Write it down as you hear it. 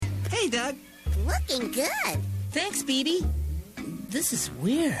Doug. Looking good. Thanks, BB. This is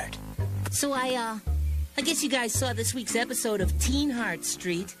weird. So I guess you guys saw this week's episode of Teen Heart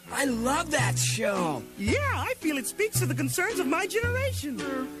Street. I love that show. Yeah, I feel it speaks to the concerns of my generation.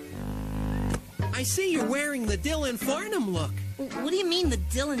 I see you're wearing the Dylan Farnham look. What do you mean, the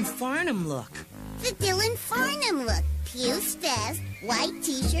Dylan Farnham look? The Dylan Farnham look. Puce vest, white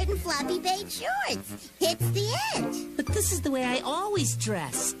t-shirt, and floppy beige shorts. It's the it. But this is the way I always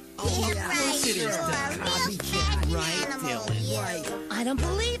dress. Yeah, right, it you is are the a real copycat, catty right, animal, Dylan, you. right. I don't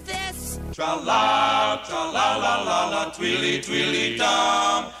believe this. Tra-la, tra-la-la-la-la,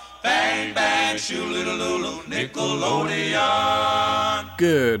 twirly-twirly-dum. Bang, bang, shoo-little-lulu, Nickelodeon.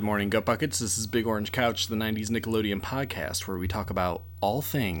 Good morning, Gut Buckets. This is Big Orange Couch, the 90s Nickelodeon podcast, where we talk about all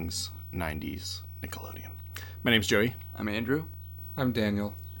things 90s Nickelodeon. My name's Joey. I'm Andrew. I'm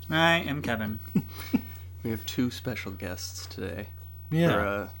Daniel. I am Kevin. We have two special guests today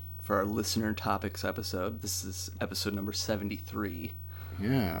for our listener topics episode. This is episode number 73.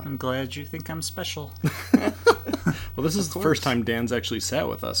 Yeah. I'm glad you think I'm special. Well, this is the first time Dan's actually sat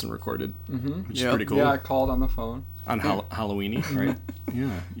with us and recorded, which is pretty cool. Yeah, I called on the phone. On Halloween-y, right?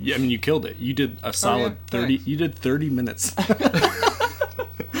 Yeah. I mean, you killed it. You did a solid 30. Thanks. You did 30 minutes.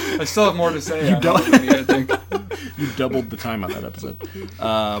 I still have more to say. You on don't- Halloween, I think. You doubled the time on that episode.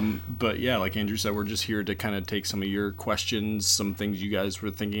 But yeah, like Andrew said, we're just here to kind of take some of your questions, some things you guys were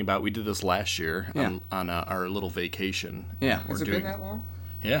thinking about. We did this last year on our little vacation. Yeah. We're Has it doing, been that long?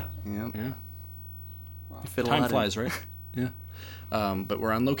 Yeah. Yep. Yeah. You fit a Time lot in. flies, right? Yeah. But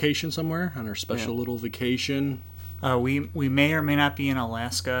we're on location somewhere on our special little vacation. We may or may not be in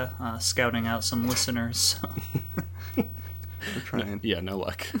Alaska scouting out some listeners. We're trying. Yeah, no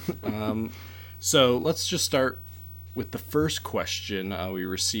luck. So let's just start with the first question we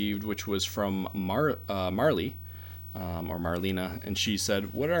received, which was from Marley, or Marlena, and she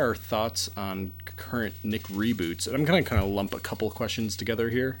said, what are our thoughts on current Nick reboots? And I'm going to kind of lump a couple of questions together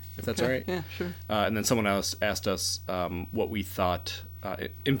here, if that's all right. Yeah, sure. And then someone else asked us what we thought.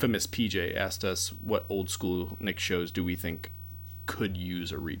 Infamous PJ asked us what old school Nick shows do we think could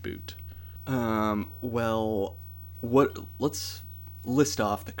use a reboot. Well, let's list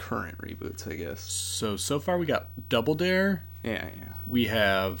off the current reboots, I guess. So far we got Double Dare. Yeah. We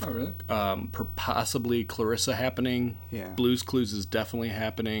have Oh, really? possibly Clarissa happening. Yeah. Blue's Clues is definitely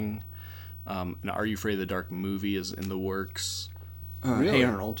happening. And Are You Afraid of the Dark movie is in the works. Really? Hey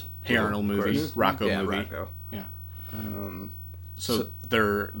Arnold. Hey Arnold movie, course. Rocco Yeah, movie. Rocco. Yeah. So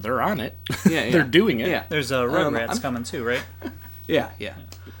they're on it. Yeah. They're doing it. Yeah. There's Rugrats coming too, right? Yeah.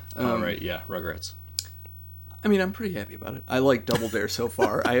 Oh, right. Yeah. Rugrats. I mean, I'm pretty happy about it. I like Double Dare so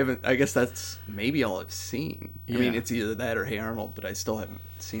far. I guess that's maybe all I've seen. I mean, Yeah. it's either that or Hey Arnold, but I still haven't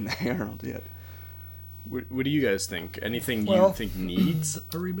seen the Hey Arnold yet. What do you guys think? Anything you Well- think needs a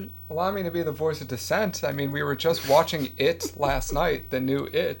reboot? Allow me to be the voice of dissent. I mean, we were just watching It last night, the new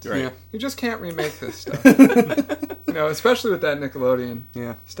It. Right. Yeah. You just can't remake this stuff. Especially with that Nickelodeon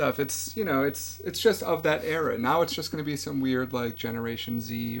Yeah. stuff. It's just of that era. Now it's just going to be some weird, like, Generation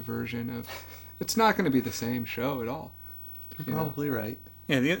Z version of... It's not going to be the same show at all. You're probably right.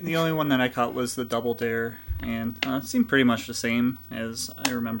 Yeah, the only one that I caught was the Double Dare, and it seemed pretty much the same as I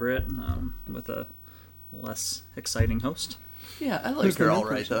remember it, with a less exciting host. Yeah, I like Who's the her new all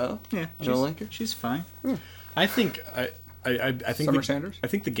right, person? though. Yeah, You don't like her? She's fine. I think I think Summer Sanders? I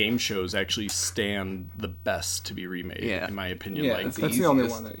think the game shows actually stand the best to be remade. Yeah. In my opinion. Yeah, Like, that's the only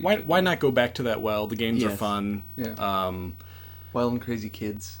easiest. one that you why not go back to that well? The games are Yes. fun. Yeah. Wild and Crazy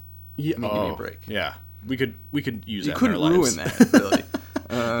Kids. Yeah. I mean, give me a break. Yeah. We could use You that couldn't in our lives. ruin that, really.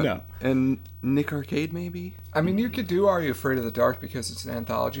 No. And Nick Arcade, maybe? I mean, you could do Are You Afraid of the Dark because it's an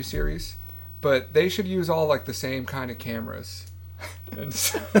anthology series, but they should use all, like, the same kind of cameras. And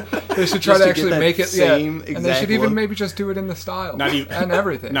they should try Just to to actually get that make it, same and they exact should even look. maybe just do it in the style. Not even and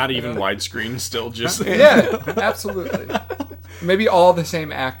everything. Not you even know? widescreen. Still just Yeah, absolutely. Maybe all the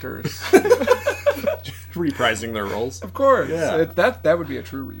same actors. reprising their roles. Of course. Yeah. That would be a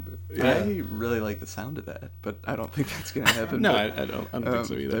true reboot. I really like the sound of that, but I don't think that's going to happen. No, but, I don't think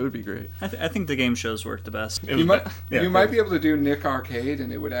so either. That would be great. I think the game shows work the best. It You was might yeah, you might be able to do Nick Arcade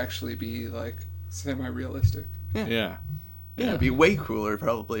and it would actually be like semi-realistic. Yeah. Yeah, it'd be way cooler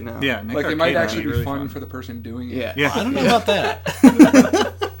probably now. Yeah, Nick Like it Arcade might would actually be really fun for the person doing it. Yeah. Yeah. I don't know about that.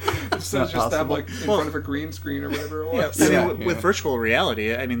 Instead of not just have possible. like in front of a green screen or whatever it was. I mean, Yeah. with virtual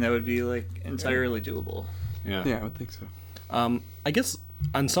reality, I mean, that would be like entirely doable. Yeah. Yeah, I would think so. I guess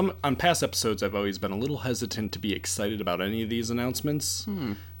on past episodes, I've always been a little hesitant to be excited about any of these announcements.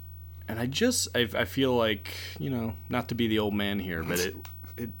 And I feel like, not to be the old man here, but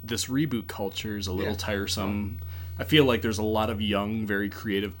this reboot culture is a little tiresome. I feel like there's a lot of young, very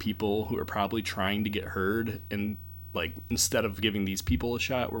creative people who are probably trying to get heard, and like instead of giving these people a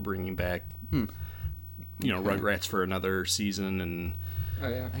shot, we're bringing back, Rugrats for another season, and Oh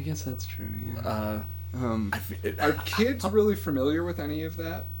yeah. I guess that's true. Yeah. Are kids really familiar with any of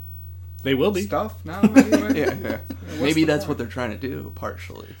that they will be stuff now? Anyway? Yeah. Maybe that's what they're trying to do,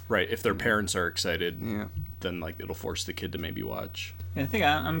 partially. right. If their parents are excited, Yeah. then like it'll force the kid to maybe watch. Yeah, I think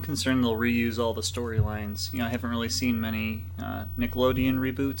I'm concerned they'll reuse all the storylines. I haven't really seen many Nickelodeon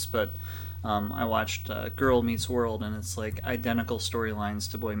reboots, but I watched Girl Meets World, and it's like identical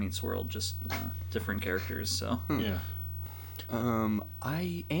storylines to Boy Meets World, just different characters. So Yeah,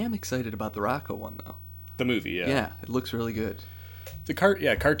 I am excited about the Rocco one though. the movie. Yeah, it looks really good. The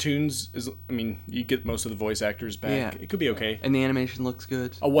cartoons is. I mean, you get most of the voice actors back. Yeah. It could be okay. And the animation looks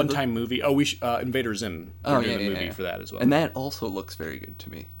good. A one-time movie. Oh, we Invader Zim. They're doing a movie yeah. for that as well. And that also looks very good to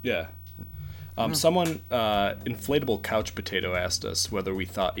me. Yeah. Someone, Inflatable Couch Potato, asked us whether we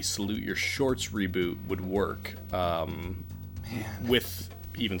thought a Salute Your Shorts reboot would work with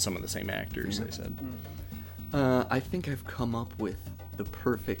even some of the same actors, they said. I think I've come up with the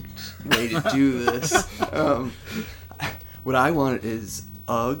perfect way to do this. What I want is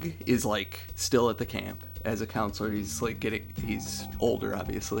Ugg is like still at the camp as a counselor. He's like he's older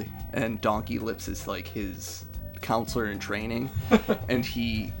obviously, and Donkey Lips is like his counselor in training, and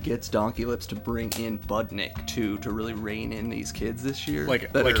he gets Donkey Lips to bring in Budnick to really rein in these kids this year,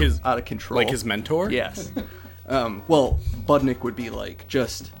 Like that are his out of control, like his mentor. Yes. Well, Budnick would be like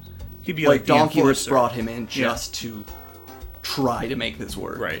just he'd be like the Donkey Lips enforcer. brought him in just to try to make this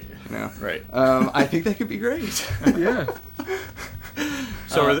work. Right. You know? Right. I think that could be great. Yeah.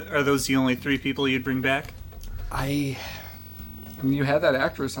 So are those the only 3 people you'd bring back? I mean, you had that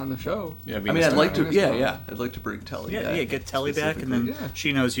actress on the show. Yeah. I'd like to. Yeah. Yeah. I'd like to bring Telly back. Yeah, get Telly back, and then Yeah.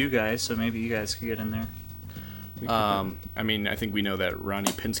 she knows you guys, so maybe you guys could get in there. I mean, I think we know that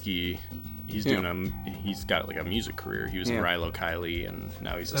Ronnie Pinsky. He's doing he's got like a music career. He was in Rilo Kiley, and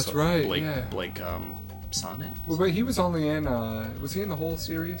now he's That's right, Blake Sonnet. Well, but he was only in. Was he in the whole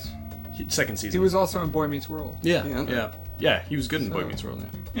series? Second season. He was also in Boy Meets World. Yeah. He was good in Boy Meets World.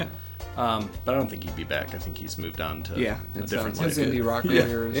 Yeah. But I don't think he'd be back. I think he's moved on to Yeah, a it different sounds life. His indie rock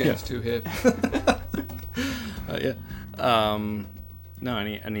career is just too hip. No,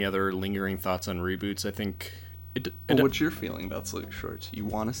 any other lingering thoughts on reboots? I think. What's your feeling about Salute Your Shorts? You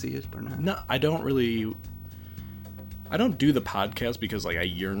want to see it or not? No, I don't really. I don't do the podcast because like I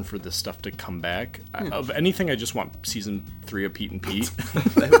yearn for this stuff to come back. Of anything, I just want season 3 of Pete and Pete.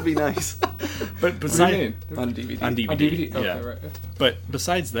 That would be nice. But besides On DVD. on DVD, On DVD? Okay, yeah. right. But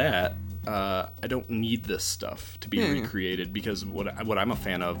besides that, I don't need this stuff to be recreated because what I'm a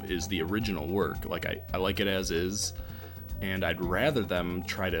fan of is the original work. Like I like it as is, and I'd rather them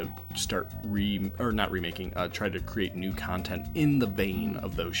try to start try to create new content in the vein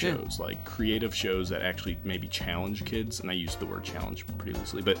of those shows, like creative shows that actually maybe challenge kids. And I use the word challenge pretty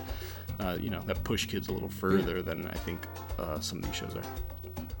loosely, but that push kids a little further than I think some of these shows are.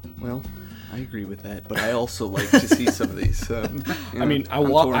 Well, I agree with that, but I also like to see some of these. I mean, I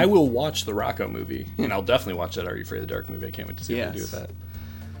will watch the Rocco movie, and I'll definitely watch that Are You Afraid of the Dark movie. I can't wait to see what they do with that.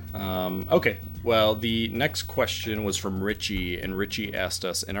 Okay, well, the next question was from Richie, and Richie asked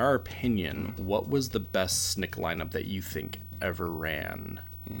us, in our opinion, what was the best Snick lineup that you think ever ran?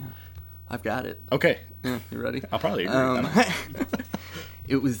 Yeah, I've got it. Okay. Yeah, you ready? I'll probably agree with that.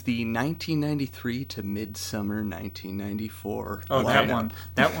 It was the 1993 to Midsummer 1994. Oh, lineup.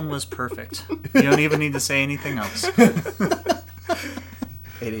 that one was perfect. You don't even need to say anything else.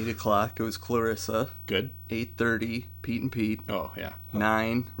 At 8 o'clock, it was Clarissa. Good. 8:30, Pete and Pete. Oh, yeah.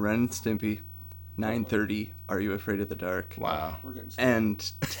 9, Ren and Stimpy. 9:30, Are You Afraid of the Dark? Wow.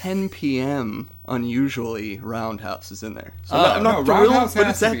 And 10 p.m. unusually Roundhouse is in there. So Oh. I'm not No, thrilled, Roundhouse but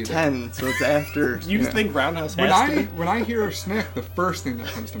has it's to at be there. 10, so it's after. You think Roundhouse has to be? When I hear Snick, the first thing that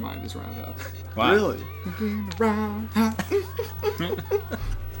comes to mind is Roundhouse. Wow. Really? Roundhouse.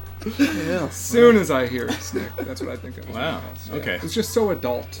 Yeah. As soon as I hear Snick, that's what I think of. as Wow. Roundhouse. Yeah. Okay. It's just so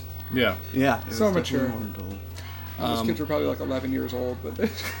adult. Yeah. Yeah. It So was mature. definitely more adult. Those kids were probably like 11 years old, but they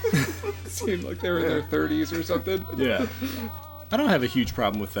seemed like they were in their 30s or something. Yeah. I don't have a huge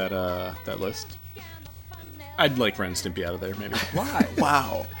problem with that list. I'd like Ren and Stimpy out of there, maybe. Why?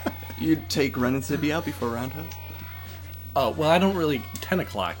 Wow. You'd take Ren and Stimpy out before Roundhouse? Oh, well, I don't really... 10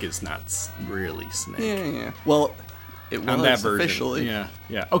 o'clock is not really Snick. Yeah. Well, it was On that version. officially. Yeah.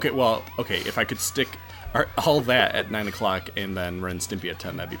 Okay, if I could stick all that at 9 o'clock and then Ren and Stimpy at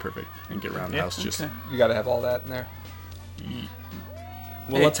 10, that'd be perfect. And get Roundhouse just... You gotta have all that in there.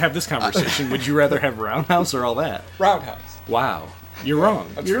 Well, let's have this conversation. Would you rather have Roundhouse or all that? Roundhouse. Wow. You're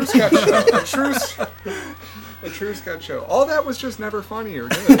wrong. A true sketch show. A true sketch show. All that was just never funny or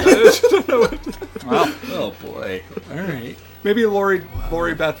good. I just don't know what Wow. Oh boy. All right. Maybe Lori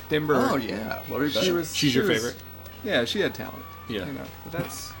Beth Dimber. Oh yeah, Lori Beth. She's your favorite? Yeah, she had talent. Yeah. You know, but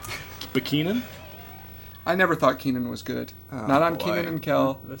that's. But Keenan? I never thought Keenan was good. Oh, not on boy. Keenan and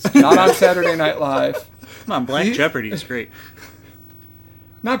Kel. Not on Saturday Night Live. Come on, Black Jeopardy is great.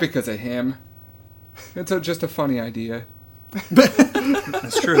 Not because of him. It's just a funny idea.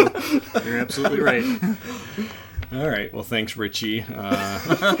 That's true. You're absolutely right. All right. Well, thanks, Richie.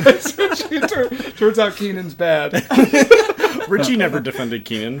 Turns out Keenan's bad. Richie never defended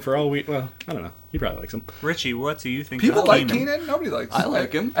Keenan for all we. Well, I don't know. He probably likes him. Richie, what do you think People of like Keenan? Keenan. Nobody likes I him.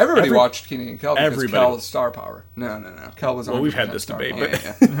 like him. Everybody watched Keenan and Kel because everybody. Kel was star power. No. Kel was. Well, we've had 100% this star debate,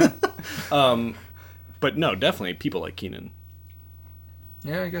 power. Yeah. But no, definitely people like Keenan.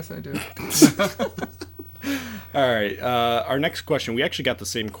 Yeah, I guess I do. All right. Our next question. We actually got the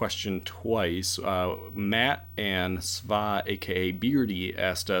same question twice. Matt and Sva, aka Beardy,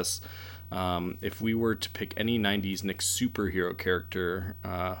 asked us if we were to pick any '90s Nick superhero character,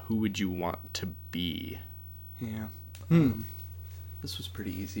 who would you want to be? Yeah. This was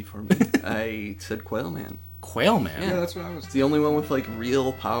pretty easy for me. I said Quailman. Quailman. Yeah, that's what I was. It's the only one with like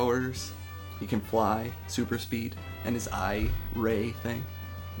real powers. He can fly, super speed, and his eye ray thing.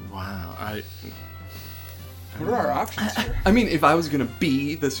 Wow. What are our options here? I mean, if I was gonna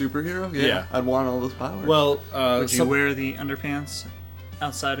be the superhero, Yeah. I'd want all those powers. Well, Would you wear the underpants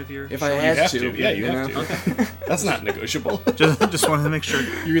outside of your if I shorts? had have to, to. Yeah, you have know? to. That's not negotiable. Just wanted to make sure.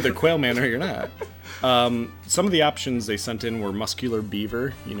 You're either Quailman or you're not. Some of the options they sent in were Muscular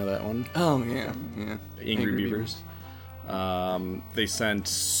Beaver. You know that one? Oh yeah. Angry Beavers. They sent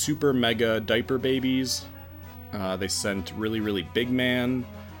Super Mega Diaper Babies. They sent Really Really Big Man.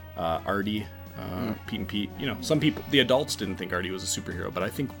 Artie. Pete and Pete. You know, some people, the adults didn't think Artie was a superhero, but I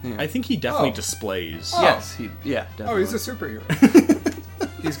think he definitely Oh. displays. Yes, definitely. Oh, he's a superhero.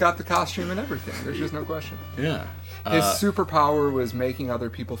 He's got the costume and everything. There's just no question. Yeah. His superpower was making other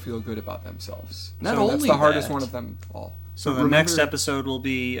people feel good about themselves. Not so that's only the hardest that- one of them all. So the next episode will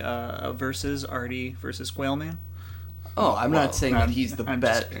be a versus Artie versus Quailman. Oh, I'm not saying that I'm- he's the I'm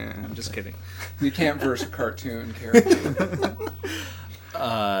best. just- I'm just kidding. You can't verse a cartoon character.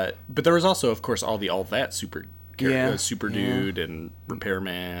 But there was also, of course, all that super Yeah. dude and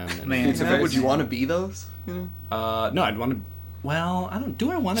repairman. And, Man. Pizza Would Face. you want to be those? no, I'd want to. Well, I don't.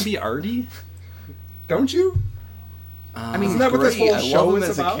 Do I want to be Artie? Don't you? I mean, Isn't that what this great. whole I show love him is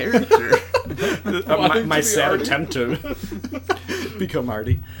as about? a character. My to be sad Artie? attempt to become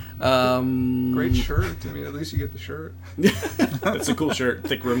Artie. Great shirt. I mean, at least you get the shirt. It's a cool shirt,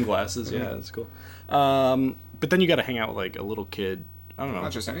 thick rim glasses. Yeah, it's cool. But then you got to hang out with like a little kid. I don't know.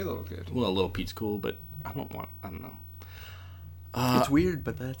 Not just any little kid. Well, a little Pete's cool, but I don't know. It's weird,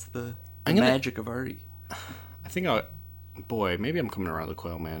 but that's the I'm gonna- magic of Artie. I think boy, maybe I'm coming around the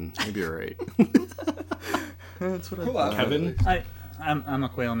Quailman. Maybe you're right. That's what I Cool thought. Kevin, I'm a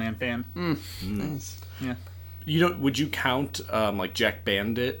Quailman fan. Nice. Yeah. you don't? Would you count like Jack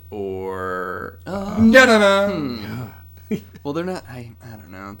Bandit or? No. Well, they're not. I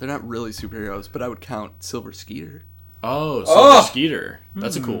don't know. They're not really superheroes, but I would count Silver Skeeter. Oh, Silver Skeeter.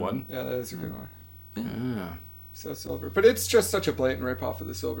 That's a cool one. Yeah, that is a good one. Yeah. So Silver, but it's just such a blatant ripoff of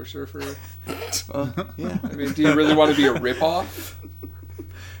the Silver Surfer. Yeah. I mean, do you really want to be a ripoff?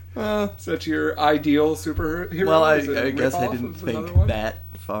 Is that your ideal superhero? Well, I Is it a guess I ripoff didn't of another think one? that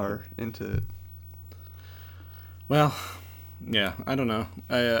far into it. Well, yeah. I don't know.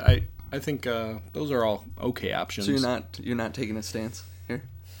 I think those are all okay options. So you're not taking a stance here,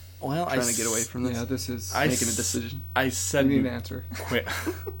 well, trying to get away from this, Yeah, this is. making a decision. I I said need an answer. quit.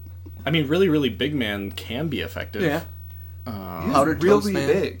 I mean, really, really big man can be effective. Yeah. He's Powdered Toast really Man.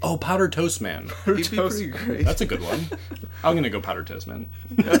 big. Oh, Powdered Toast Man. He'd be pretty great. That's a good one. I'm gonna go Powdered Toast Man.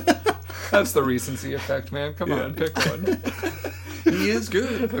 That's the recency effect, man. Come on, pick one. He is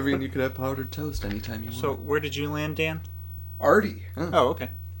good. I mean, you could have powdered toast anytime you want. So where did you land, Dan? Artie. Oh, okay.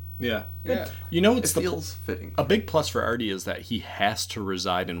 Yeah. Yeah. You know, it it's feels fitting. a big plus for Artie is that he has to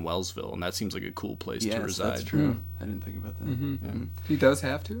reside in Wellsville, and that seems like a cool place to Yes, reside. that's true. I didn't think about that. He does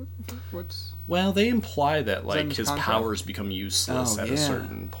have to? What's. Well, they imply that in like his his contract? powers become useless Oh, at yeah. a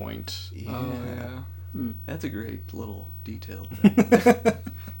certain point. Yeah. Oh, yeah. That's a great little detail that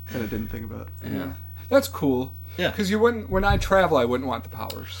I didn't think about. Yeah. That's cool. Yeah. Because you wouldn't. When I travel, I wouldn't want the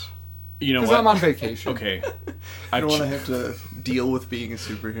powers. You know Because what? I'm on vacation. Okay. I don't want to have to deal with being a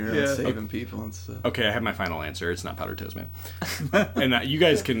superhero Yeah. and saving people and stuff. Okay, I have my final answer. It's not Powdered Toast Man. And you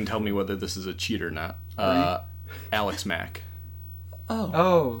guys can tell me whether this is a cheat or not. Alex Mack.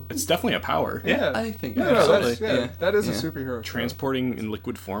 Oh. It's definitely a power. Yeah. I think No, absolutely. that is Yeah. a superhero. Transporting in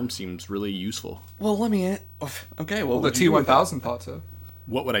liquid form seems really useful. Well, let me. Okay. Well, The T-1000 thought so.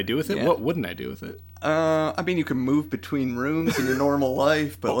 What would I do with it? Yeah. What wouldn't I do with it? I mean, you can move between rooms in your normal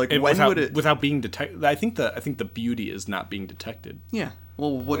life, but like, And when without, would it? without being detected? I think the beauty is not being detected. Yeah.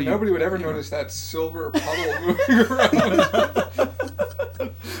 Well, what do you? Nobody would ever notice that silver puddle moving around.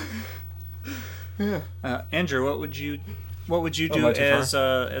 Andrew, what would you do my two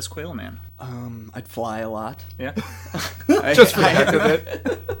as Quail Man? I'd fly a lot. Yeah. Just for the heck of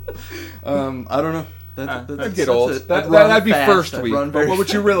it. I don't know. That's, That'd get old. it. That'd be fast, first I'd week. run But very what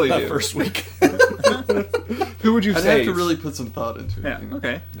would you really do? First week. Who would you I'd save? have to really put some thought into it. Yeah. you know?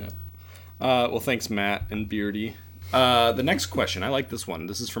 Okay. Well, thanks, Matt and Beardy. The next question, I like this one.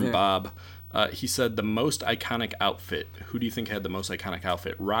 This is from Bob. He said, the most iconic outfit. Who do you think had the most iconic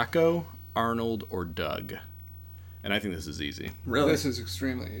outfit? Rocco, Arnold, or Doug? And I think this is easy. Really? This is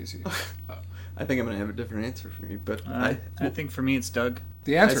extremely easy. I think I'm gonna have a different answer from you, but I think for me it's Doug.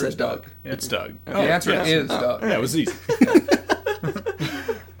 The answer said is Doug. It's Doug. The answer is Doug. Yeah, it was easy.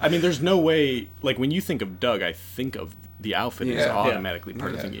 I mean, there's no way. Like, when you think of Doug, I think of the outfit is Yeah. automatically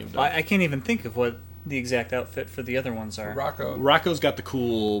part of thinking of Doug. I can't even think of what the exact outfit for the other ones are. Rocco. Rocco's got the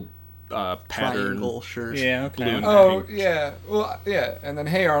cool pattern. triangle shirt. Yeah. Okay. Balloon. Oh, yeah. Well, yeah. And then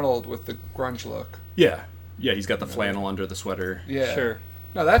Hey Arnold with the grunge look. Yeah. Yeah, he's got the flannel under the sweater. Yeah. Sure.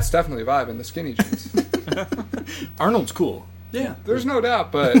 No, that's definitely a vibe in the skinny jeans. Arnold's cool. Yeah. There's no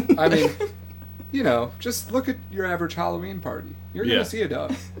doubt, but, I mean, you know, just look at your average Halloween party. You're going Yeah. to see a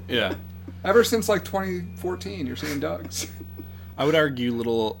Doug. Yeah. Ever since, like, 2014, you're seeing Dougs. I would argue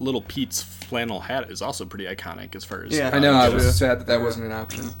little Pete's flannel hat is also pretty iconic as far as Yeah. I know, I was sad that wasn't an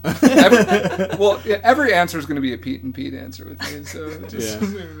option. Every answer is going to be a Pete and Pete answer with me, so it just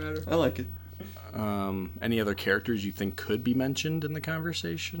doesn't even matter. I like it. Any other characters you think could be mentioned in the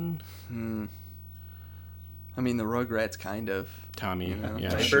conversation? I mean, the Rugrats kind of. Tommy, know, yeah,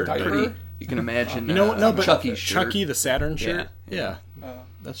 Diaper. sure. Diaper. Pretty. You can imagine. You know what? No, but Chucky's shirt. Chucky the Saturn shirt. Yeah. Yeah,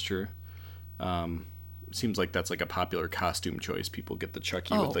 that's true. Seems like that's like a popular costume choice. People get the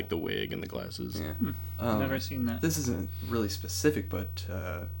Chucky Oh. with like the wig and the glasses. Yeah. I've never seen that. This isn't really specific, but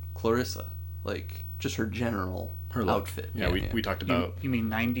Clarissa, like just her general Her look. outfit. Yeah, we talked about. You mean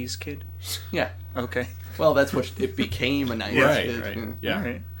 90s kid? Yeah. Okay. Well, that's what it became a 90s Right, kid. right. Yeah. All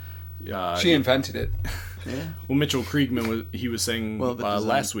right. Yeah. She invented it. Yeah. Well, Mitchell Kriegman was saying Well, the design.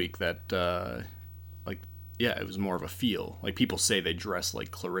 last week that it was more of a feel. Like, people say they dress like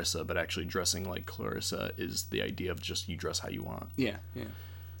Clarissa, but actually dressing like Clarissa is the idea of just you dress how you want. Yeah. Yeah.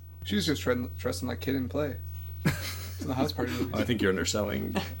 She was just dressing like Kid and Play. In the house party movies. I think you're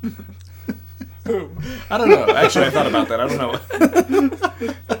underselling. I don't know. Actually, I thought about that. I don't know.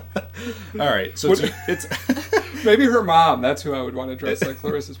 All right, so it's Maybe her mom. That's who I would want to dress like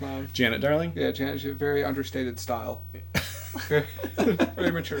Clarissa's mom. Janet Darling. Yeah, Janet, she has a very understated style.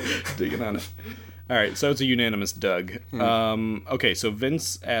 Very mature. Digging on it. All right, so it's a unanimous Doug. Okay, so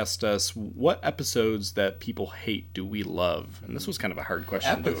Vince asked us, what episodes that people hate do we love? And this was kind of a hard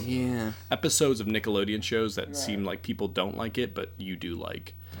question. Yeah. Episodes of Nickelodeon shows that seem like people don't like it, but you do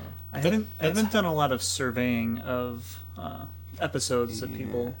like. I haven't done a lot of surveying of episodes that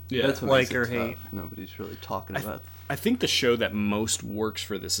people Yeah. That's what like makes it or tough. hate. Nobody's really talking about. I think the show that most works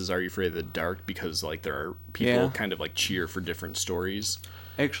for this is Are You Afraid of the Dark, because like there are people Yeah. kind of like cheer for different stories.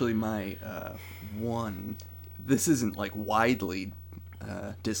 Actually, my one. This isn't like widely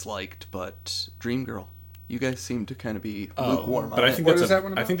disliked, but Dream Girl. You guys seem to kind of be lukewarm. But on I it. think What that's is that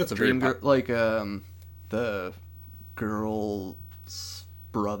one I about? think that's a very Dream Girl, like the girl's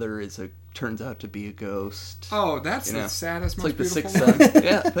brother turns out to be a ghost. Oh, that's You the know, saddest, it's most like the beautiful Sixth one. Sense.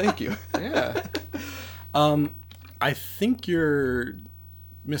 Yeah, thank you. Yeah. I think you're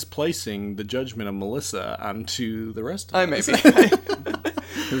misplacing the judgment of Melissa onto the rest of I us. maybe.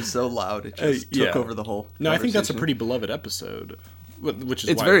 It was so loud, it just yeah. took over the whole. No, I think that's a conversation. pretty beloved episode, which is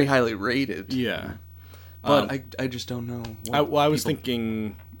It's why, very highly rated. yeah. But I just don't know. What I was people-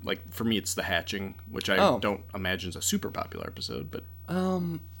 thinking, like, for me, it's The Hatching, which I Oh. don't imagine is a super popular episode, but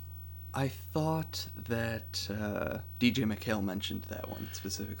I thought that DJ McHale mentioned that one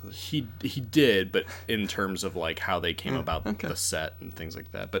specifically. he did, but in terms of like how they came about okay. the set and things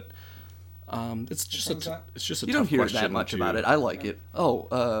like that. But it's just one's that? it's just a You tough don't hear question that much to- about it. I like it.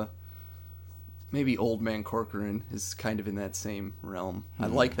 Oh, maybe Old Man Corcoran is kind of in that same realm. I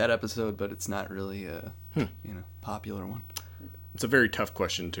like that episode, but it's not really a popular one. It's a very tough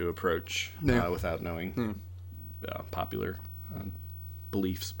question to approach Yeah. without knowing popular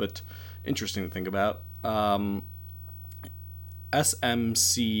beliefs, but interesting to think about.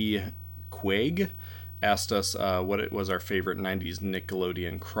 SMC Quaig asked us what it was our favorite 90s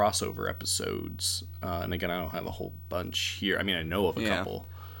Nickelodeon crossover episodes. And again, I don't have a whole bunch here. I mean, I know of a couple.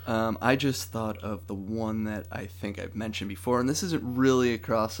 I just thought of the one that I think I've mentioned before, and this isn't really a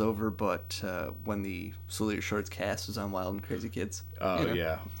crossover, but when the Salute Your Shorts cast was on Wild and Crazy Kids. Oh,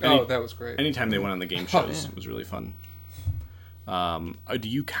 yeah. That was great. Anytime they went on the game shows, it was really fun. Do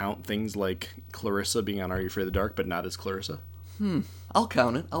you count things like Clarissa being on Are You Afraid of the Dark, but not as Clarissa? I'll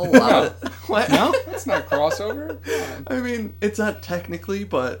count it. I'll allow it. What? No? That's not crossover. Come on. I mean, it's not technically,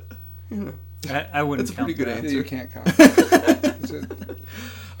 but I wouldn't it's a pretty count good that. answer. You can't count. Is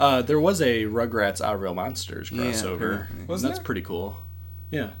it- There was a Rugrats Our Real Monsters Yeah, crossover. apparently. Was That's there? pretty cool.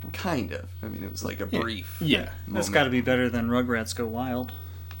 Yeah. Kind of. I mean, it was like a brief. Yeah. That's got to be better than Rugrats Go Wild.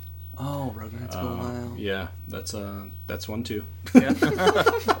 Oh, Rugrats Go Wild. Yeah, that's one too. Yeah.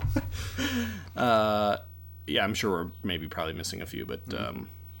 Yeah, I'm sure we're probably missing a few, but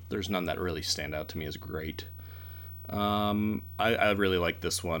there's none that really stand out to me as great. I really like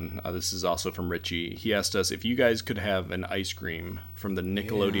this one. This is also from Richie. He asked us if you guys could have an ice cream from the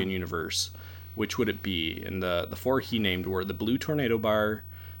Nickelodeon universe, which would it be? And the four he named were the Blue Tornado Bar,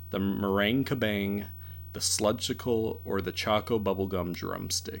 the Meringue Kabang, the Sludgesicle, or the Choco Bubblegum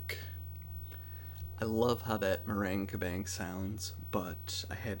Drumstick. I love how that meringue kabang sounds, but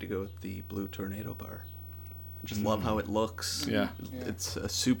I had to go with the Blue Tornado Bar. I just love how it looks. Yeah. It's a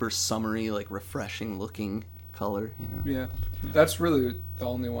super summery, like refreshing looking color. You know? Yeah, that's really the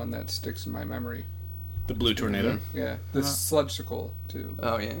only one that sticks in my memory. The Blue Tornado? Yeah, the Sludgesicle too.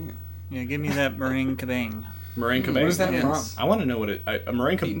 Oh yeah. Yeah, give me that meringue kabang. Meringue Kabang? What is that Yes. from? I want to know what it... a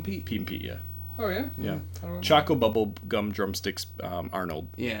meringue Pete and Pete. Pete and Pete, yeah. Oh yeah. Yeah. I don't know. Choco Bubble Gum Drumsticks, Arnold.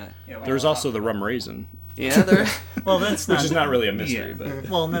 Yeah. There's also the Rum Raisin, Yeah, there. Well, that's not, which is not really a mystery, yeah. but...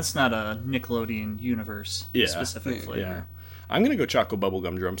 Well, and that's not a Nickelodeon universe specific flavor. Yeah. I'm going to go Choco Bubble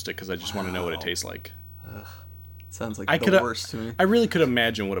Gum Drumstick because I just want to know what it tastes like. Sounds like I the could worst to me. I really could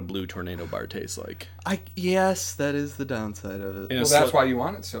imagine what a Blue Tornado Bar tastes like. Yes, that is the downside of it. In a Well, that's why you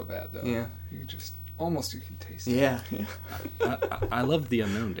want it so bad, though. Yeah. You can just you can taste it. Yeah. I love the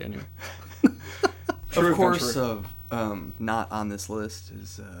unknown, Daniel. True Of course, country. not on this list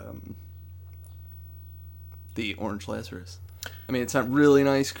is the Orange Lazarus. I mean, it's not really an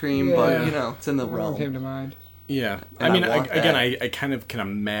ice cream, but Yeah. you know, it's in the What realm. came to mind? Yeah. And I mean, I want again, that. I kind of can Do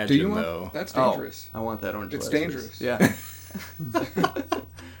imagine, you want? though. That's Oh, dangerous. I want that Orange It's Lazarus. dangerous. Yeah.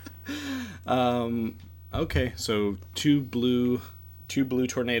 Okay, so two blue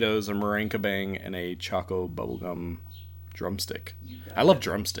tornadoes, a meringue kabang, and a Choco Bubblegum Drumstick. I love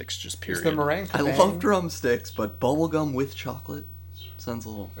drumsticks, just Is period. the meringue? I kabang- love drumsticks, but bubblegum with chocolate sounds a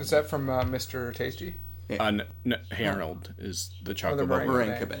little... Is that from Mr. Tasty? Hey Arnold is the Choco the Bubble. meringue.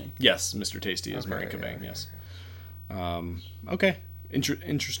 Meringue kabang. Yes, Mr. Tasty is Okay, meringue yeah, kabang, okay, yes. Okay.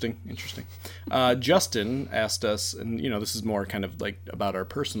 Interesting. Justin asked us, and this is more kind of like about our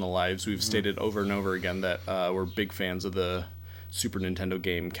personal lives. We've stated over and over again that we're big fans of the Super Nintendo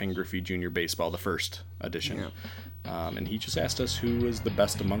game Ken Griffey Jr. Baseball, the first edition. And he just asked us who was the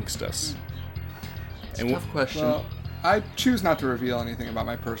best amongst us. And Tough question. Well, I choose not to reveal anything about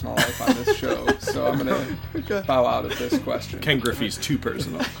my personal life on this show, so I'm gonna bow out of this question. Ken Griffey's too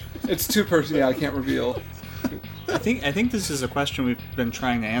personal. It's too personal. Yeah, I can't reveal. I think this is a question we've been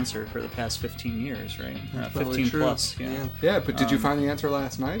trying to answer for the past 15 years, right? Probably 15 true. plus. Yeah. Yeah, but did you find the answer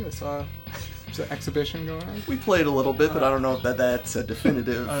last night? I saw there's an exhibition going on. We played a little bit, but I don't know if that's a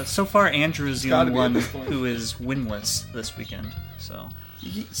definitive... So far, Andrew is the gotta only be at one this point. who is winless this weekend. So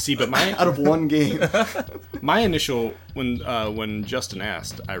See, but my out of one game. my initial when Justin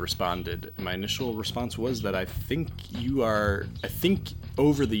asked, I responded. My initial response was that I think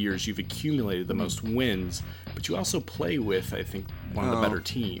over the years you've accumulated the most wins, but you also play with one of the better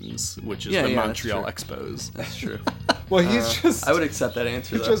teams, which is the that's Montreal true. Expos. That's true. Well, he's just I would accept that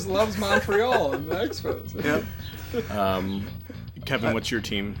answer, he though. just loves Montreal and the Expos. Yep. Kevin, what's your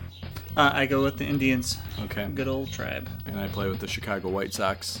team? I go with the Indians. Okay. Good old tribe. And I play with the Chicago White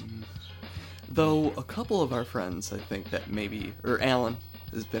Sox. Though a couple of our friends, I think that maybe... Or Alan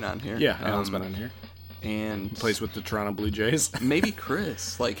has been on here. Yeah, Alan's been on here. And Plays with the Toronto Blue Jays. maybe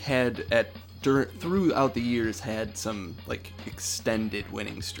Chris, throughout the years had some, extended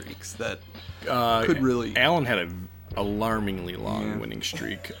winning streaks that could really... Alan had an alarmingly long Yeah. winning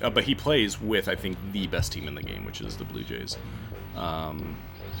streak, but he plays with, I think, the best team in the game, which is the Blue Jays.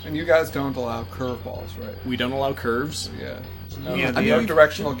 And you guys don't allow curveballs, right? We don't allow curves. Yeah. No, Yeah, no the-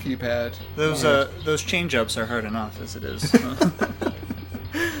 directional keypad. Those change-ups are hard enough as it is.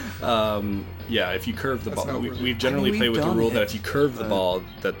 Yeah, if you curve the That's ball, not we really- generally I mean, play we've with the done rule it, that if you curve the but- ball,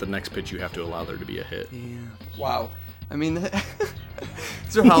 that the next pitch you have to allow there to be a hit. Yeah. Wow. I mean,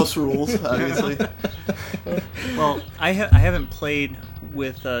 These are house rules, obviously. Well, I haven't played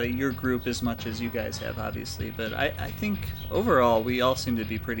with your group as much as you guys have, obviously, but I think overall we all seem to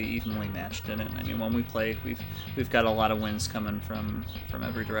be pretty evenly matched in it. I mean, when we play, we've got a lot of wins coming from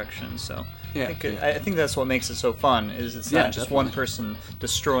every direction. So Yeah, I think that's what makes it so fun. Is it's Yeah, not just one person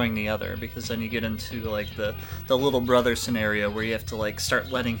destroying the other, because then you get into like the little brother scenario where you have to like start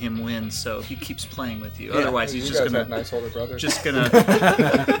letting him win so he keeps playing with you. Otherwise, he's You just guys gonna have nice older brothers. just gonna.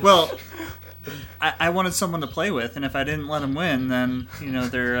 Well, I wanted someone to play with, and if I didn't let them win, then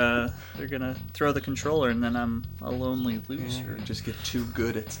they're gonna throw the controller, and then I'm a lonely loser. You just get too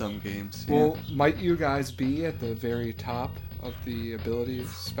good at some games. Well, might you guys be at the very top of the ability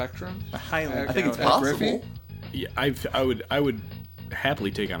spectrum? Highly I I think it's doubt At Griffey? possible. Yeah, I would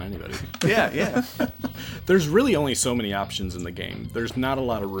happily take on anybody. Yeah. There's really only so many options in the game. There's not a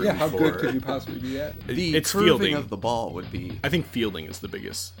lot of room Yeah, how for. good could you possibly be at? The It's curving fielding. of the ball would be. I think fielding is the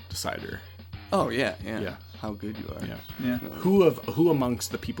biggest decider. Oh yeah. Yeah. How good you are. Yeah. Yeah. Who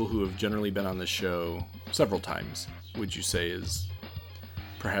amongst the people who have generally been on this show several times would you say is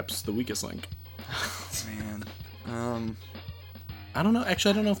perhaps the weakest link? Man. I don't know.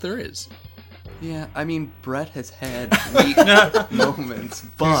 Actually, I don't know if there is. Yeah. I mean, Brett has had weak moments,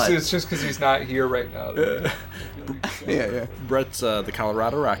 but It's just because he's not here right now. yeah. Brett's the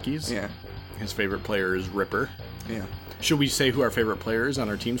Colorado Rockies. Yeah. His favorite player is Ripper. Yeah. Should we say who our favorite player is on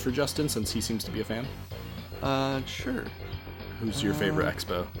our teams for Justin, since he seems to be a fan? Sure. Who's your favorite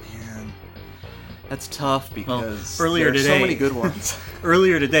Expo? Man. That's tough because earlier there are so today- many good ones.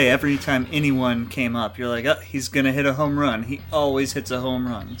 Earlier today, every time anyone came up, you're like, oh, he's gonna hit a home run. He always hits a home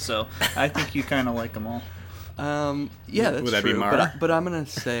run. So I think you kind of like them all. Yeah, that's Would that be true. Mar? But I'm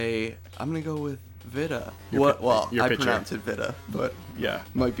gonna go with Vita. Your I pitcher. pronounce it Vita, but Yeah,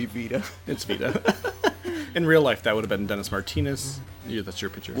 might be Vita. it's Vita. In real life, that would have been Dennis Martinez. Yeah, that's your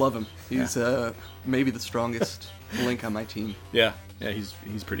pitcher. Love him. He's maybe the strongest link on my team. Yeah, he's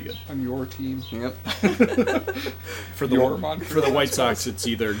pretty good. On your team. Yep. For the Your Montreal for the White Expos. Sox, it's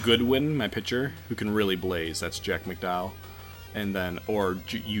either Goodwin, my pitcher, who can really blaze. That's Jack McDowell, and then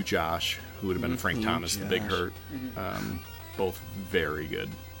you, Josh, who would have been Frank You, Thomas, the big Josh. hurt. Both very good.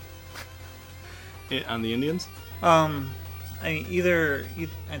 On the Indians, I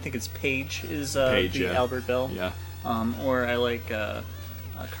think it's Paige is Paige, the yeah. Albert Bell. yeah. Or I like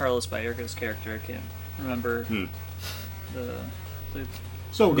Carlos Baerga's character. I can't remember the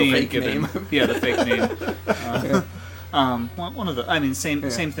So we'll go name fake given. name. Yeah, the fake name. One of the. I mean, same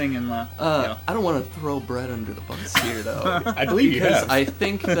thing in the. I don't want to throw Brett under the bus here, though. I believe you Because have. I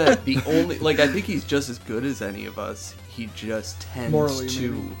think that the only, I think he's just as good as any of us. He just tends Morally,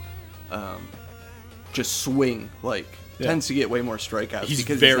 to, just swing. Tends to get way more strikeouts. He's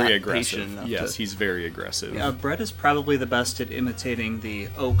because very he's not aggressive. patient enough Yes, to- he's very aggressive. Brett is probably the best at imitating the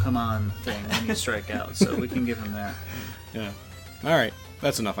 "oh come on" thing when you strike out, so we can give him that. Yeah. All right,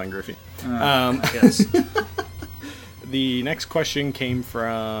 that's enough on Griffey. I guess. The next question came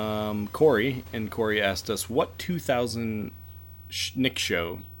from Corey, and Corey asked us, "What 2000 Nick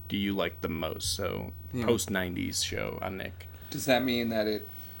show do you like the most?" So post 90s show on Nick. Does that mean that it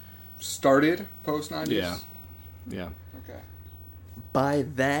started post 90s? Yeah. Yeah. Okay. By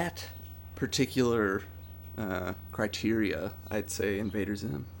that particular criteria, I'd say Invader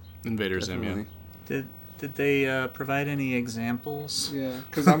Zim. Invader Zim, yeah. Definitely. Did they provide any examples? Yeah,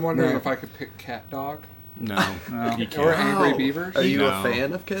 because I'm wondering No. if I could pick Cat Dog No, you or can't. Angry Beavers. Are you No. a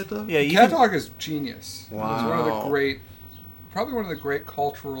fan of Cat Dog? Yeah, you Cat can, Dog is genius. It's one of the Wow. probably one of the great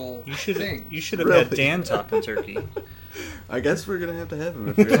cultural you should things. you should have had Really? Dan talking turkey. I guess we're gonna have to have him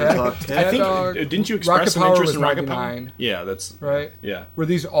if we're gonna talk Cat I think Dog, didn't you Rocket express some Power interest was in Rocket 99, Power? Yeah, that's right? yeah. Were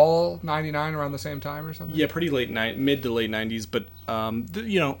these all 99 around the same time or something? Yeah, pretty mid to late 90s, but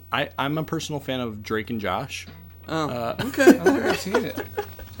I'm a personal fan of Drake and Josh. Oh, okay. I don't think I've seen it.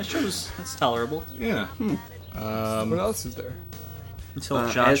 That's tolerable. Yeah. What else is there? Until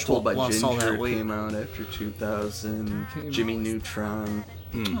As Josh Told by lost all Ginger that weight. came out after 2000. Jimmy Neutron.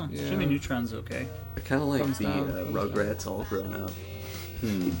 Huh, Yeah. Jimmy Neutron's okay. I kind of like Thumbs the down, thumbs Rugrats all grown up.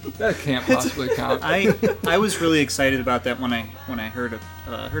 That can't possibly count. I was really excited about that when I heard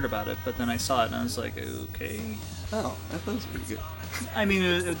about it, but then I saw it and I was like, okay. Oh, I thought it was pretty good. I mean,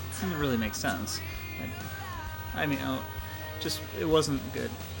 it didn't really make sense. I mean, it wasn't good.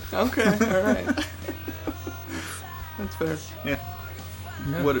 Okay, all right. That's fair. Yeah.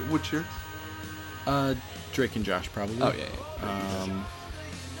 What's yours? Drake and Josh probably. Oh yeah.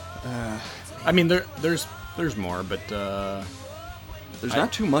 I mean, there's more, but There's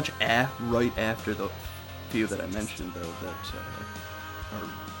not too much right after the few that I mentioned though that are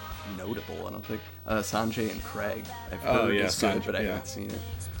notable. I don't think Sanjay and Craig. I've Oh, heard yeah, it's good, Sanjay, but I yeah. haven't seen it.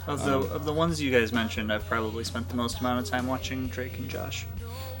 Of the ones you guys mentioned, I've probably spent the most amount of time watching Drake and Josh.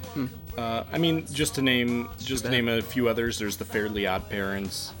 I mean, just to name a few others. There's the Fairly Odd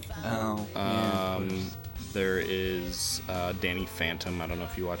Parents. Oh, yeah, of course. There is Danny Phantom. I don't know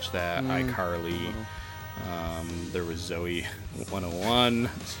if you watched that. iCarly. There was Zoe 101.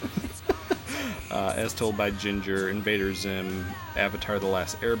 As Told by Ginger, Invader Zim, Avatar: The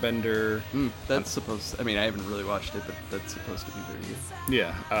Last Airbender. That's supposed. I mean, I haven't really watched it, but that's supposed to be very good.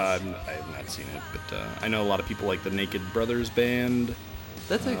 Yeah, I have not seen it, but I know a lot of people like the Naked Brothers Band.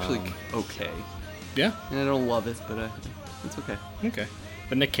 That's actually okay. Yeah? And I don't love it, but it's okay. Okay.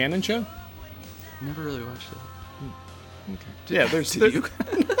 The Nick Cannon Show? Never really watched it. Okay. Yeah, there's... Did you?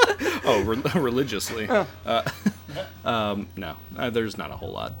 Religiously. No, there's not a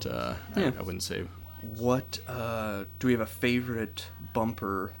whole lot. I wouldn't say. What do we have a favorite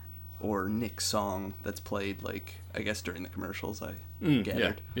bumper or Nick song that's played, like, I guess during the commercials? I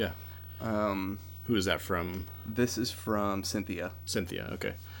gathered. Yeah. Who is that from? This is from Cynthia. Cynthia.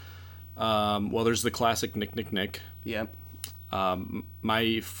 Okay. Well, there's the classic Nick Nick Nick. Yep.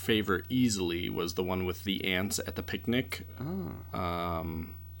 My favorite easily was the one with the ants at the picnic. I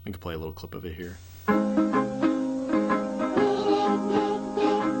can play a little clip of it here.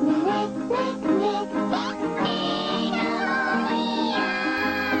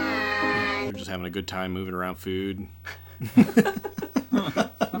 They're just having a good time moving around food.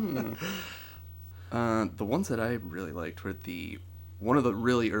 The ones that I really liked were one of the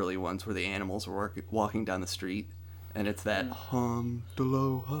really early ones where the animals were walking down the street, and it's that hum the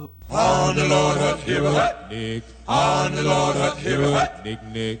low hup. On the Lord Hut, here a hut, Nick. On the Lord Hut, here a hut, Nick,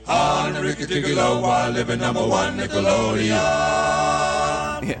 Nick. On the Ricky Ticky Low, while living #1 Nickelodeon.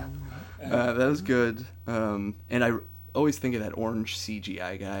 Yeah, that was good. And I always think of that orange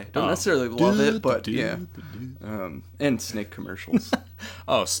CGI guy. Don't necessarily love it, but yeah. And Snick commercials.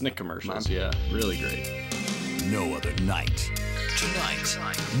 Oh, Snick commercials, yeah, really great. No other night. Tonight,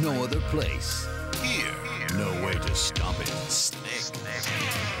 no other place. Here, no way to stop it. Snick. 7, 6,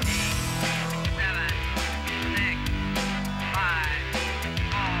 5,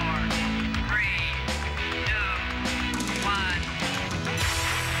 4, 3, 2, 1.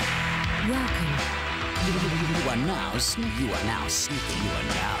 Welcome. You are now sneaking. You are now sneaking. You are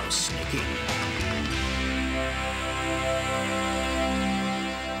now sneaking.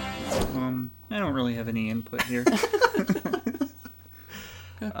 I don't really have any input here.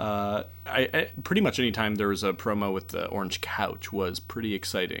 I pretty much any time there was a promo with the orange couch was pretty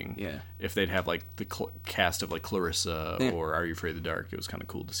exciting. Yeah. If they'd have like the cast of like Clarissa or Are You Afraid of the Dark, it was kind of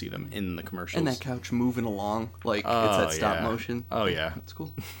cool to see them in the commercials. And that couch moving along, like it's that stop motion. Oh yeah, It's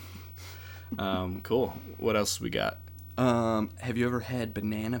cool. Cool. What else we got? Have you ever had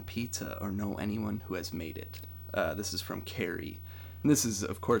banana pizza or know anyone who has made it? This is from Carrie. And this is,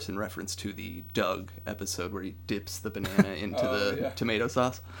 of course, in reference to the Doug episode where he dips the banana into tomato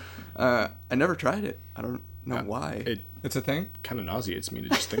sauce. I never tried it. I don't know why. It's a thing? Kind of nauseates me to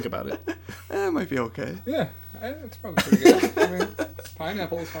just think about it. It might be okay. Yeah, it's probably pretty good. I mean,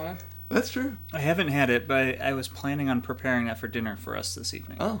 pineapple is fine. That's true. I haven't had it, but I was planning on preparing that for dinner for us this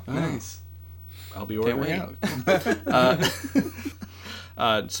evening. Oh, nice. I'll be Can't ordering wait.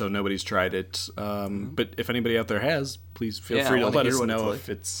 out. So nobody's tried it. But if anybody out there has, please feel free I to wanna let hear us what it's know like. if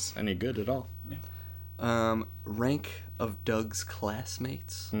it's any good at all. Rank of Doug's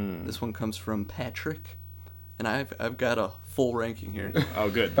classmates. This one comes from Patrick, and I've got a full ranking here. Oh,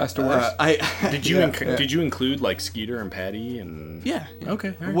 good. Best to worst. Did you did you include like Skeeter and Patty and? Yeah.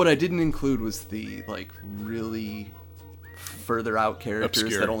 Okay. All right. What I didn't include was the like really further out characters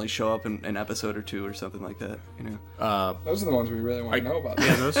Obscure. that only show up in an episode or two or something like that. You know. Those are the ones we really want to know about.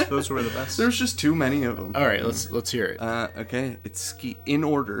 Yeah, those were the best. There's just too many of them. All right. Let's hear it. Okay, it's in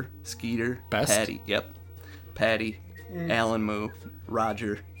order: Skeeter, Best? Patty, Patty, Alan Moo,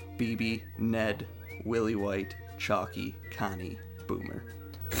 Roger, BB, Ned, Willie White, Chalky, Connie, Boomer.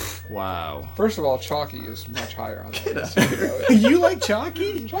 Wow. First of all, Chalky is much higher on the list. You like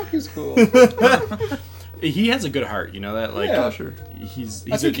Chalky? Chalky's cool. He has a good heart. You know that? Like, Yeah. Sure. he's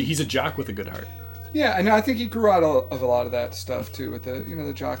think he's a jock with a good heart. Yeah, and I think he grew out of a lot of that stuff too, with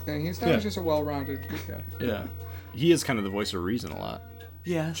the jock thing. He's Yeah. just a well-rounded good guy. Yeah. He is kind of the voice of reason a lot.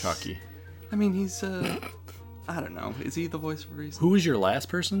 Yes. Chalky. I mean, he's I don't know. Is he the voice of reason? Who was your last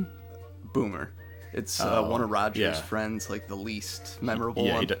person? Boomer. It's one of Roger's yeah. friends, like the least memorable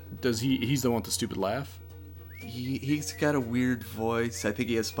Yeah. one. He's the one with the stupid laugh? He's got a weird voice. I think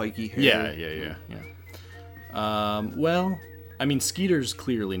he has spiky hair. Yeah. Well, I mean, Skeeter's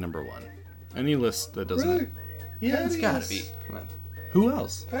clearly number one. Any list that doesn't. Really? Yeah, it's Patty gotta is- be. Come on. Who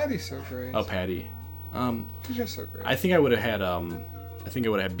else? Patty's so great. Oh, Patty. She's just so great. I think I would have had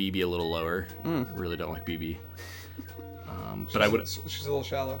BB a little lower. I really don't like BB. But I would. She's a little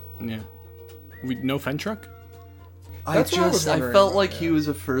shallow. Yeah. No Fentruck? I wondering felt about, like yeah. he was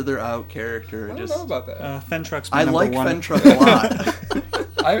a further out character. I don't know about that. Fentruck's my I number like one. Fentruck a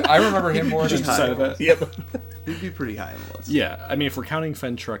lot. I remember him more than Just decided Tyler. that. Yep. He'd be pretty high on the list. Yeah. I mean, if we're counting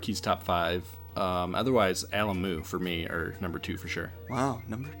Fentruck, he's top 5. Otherwise, Alan Moo for me are number 2 for sure. Wow,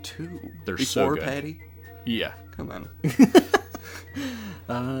 number 2. They're Before so good. Patty? Yeah. Come on.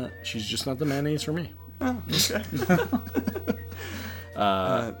 She's just not the mayonnaise for me. Oh, okay.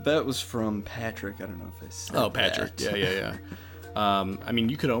 That was from Patrick. I don't know if I said Oh, Patrick. that. Yeah. I mean,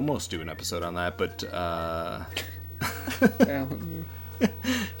 you could almost do an episode on that, but Alan Moo.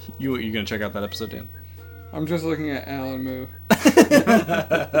 you gonna check out that episode, Dan? I'm just looking at Alan Moo.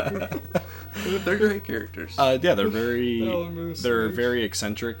 They're great characters. Yeah, they're very Alan Moo's they're sweet. very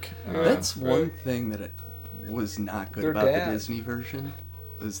eccentric. That's right. one thing that it was not good Their about dad. the Disney version.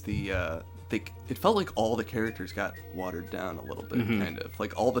 Was it felt like all the characters got watered down a little bit, kind of.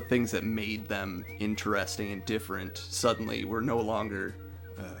 Like all the things that made them interesting and different suddenly were no longer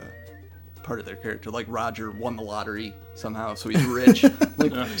part of their character. Like Roger won the lottery somehow, so he's rich.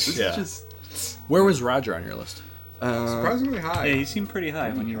 Like it's Yeah. just Where was Roger on your list? Surprisingly high. Yeah, he seemed pretty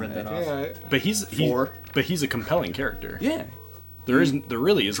high when you read that off. Yeah, But he's 4. a compelling character. yeah, There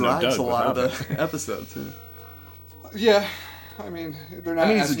really is no drives Doug a lot without of him. the episodes. Yeah. yeah. I mean, they're not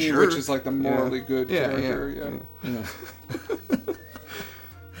he's a asking you jerk. which is like the morally good Yeah, character.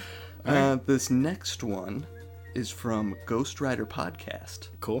 Yeah. This next one is from Ghost Rider Podcast.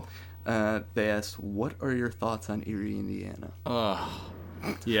 Cool. They asked, "What are your thoughts on Erie, Indiana?"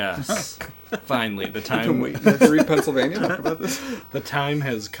 Yes. Finally, the I've been time waiting. Erie, Pennsylvania. Talk about this. the time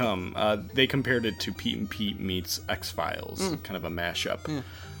has come. They compared it to Pete and Pete meets X-Files, kind of a mashup.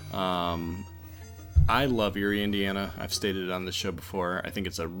 I love Erie, Indiana. I've stated it on this show before. I think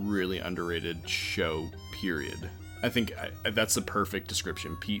it's a really underrated show, period. I think that's the perfect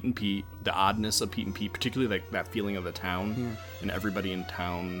description. Pete and Pete, the oddness of Pete and Pete, particularly like that feeling of the town and everybody in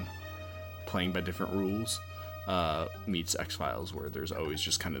town playing by different rules, meets X-Files, where there's always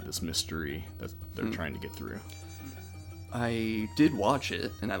just kind of this mystery that they're trying to get through. I did watch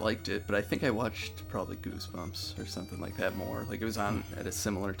it and I liked it, but I think I watched probably Goosebumps or something like that more. Like it was on at a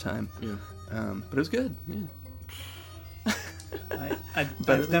similar time. Yeah. But it was good. Yeah.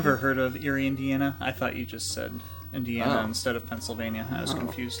 I've never heard of Erie, Indiana. I thought you just said Indiana Oh. instead of Pennsylvania. I was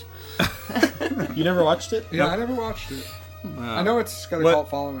confused. You never watched it? Yeah, I never watched it. I know it's got a What- cult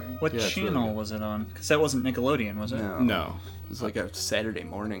following. What Yeah, it's really channel good. was it on? Because that wasn't Nickelodeon, was it? No. It was like a Saturday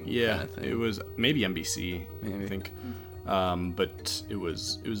morning Yeah, kind of thing. it was maybe NBC, Maybe. I think. But it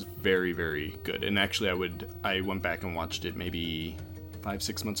was very, very good. And actually, I went back and watched it maybe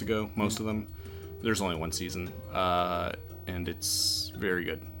 5-6 months ago. Most of them. There's only one season, and it's very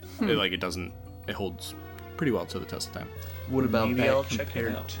good. It holds pretty well to the test of time. What about Maybe that I'll check it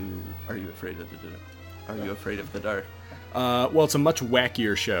compared out. to Are You Afraid of the Dark? Well, it's a much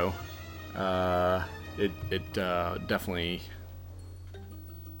wackier show. It definitely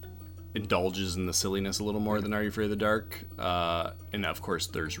indulges in the silliness a little more than Are You Afraid of the Dark? And of course,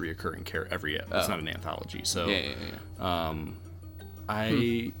 there's reoccurring character It's not an anthology, so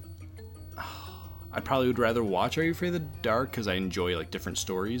I probably would rather watch Are You Afraid of the Dark because I enjoy like different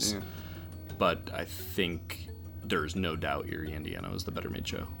stories. But I think there's no doubt Erie, Indiana was the better made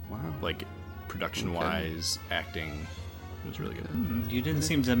show. Wow. Like production wise, acting, it was really good. You didn't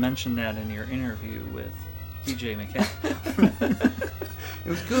seem to mention that in your interview with DJ McKay. It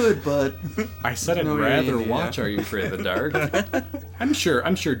was good, but I said I'd No, rather yeah. watch Are You Afraid of the Dark. I'm sure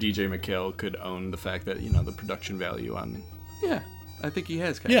DJ McHale could own the fact that the production value on. yeah, I think he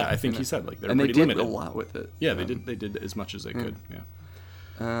has. Kind Yeah, of, I think he said like they're and they pretty did limited. a lot with it. Yeah, they did as much as they could. Yeah.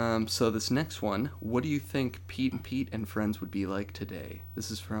 So this next one, what do you think Pete and Pete and Friends would be like today? This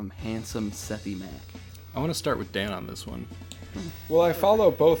is from Handsome Sethy Mac. I want to start with Dan on this one. Well, I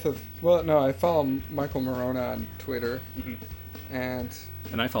follow both of. Well, no, I follow Michael Morona on Twitter, and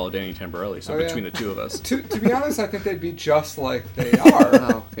And I follow Danny Tamborelli, so Oh, yeah. between the two of us, to be honest, I think they'd be just like they are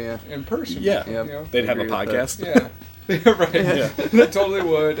Oh, yeah. in person. yeah, you know? they'd have a agree with podcast. Yeah. Yeah, right. They totally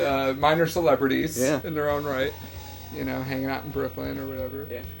would. Minor celebrities Yeah. in their own right. Hanging out in Brooklyn or whatever.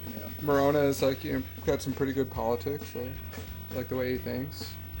 Yeah. Morona is like, got some pretty good politics. I like the way he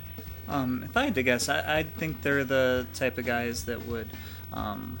thinks. If I had to guess, I think they're the type of guys that would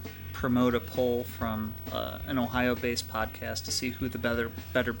promote a poll from an Ohio-based podcast to see who the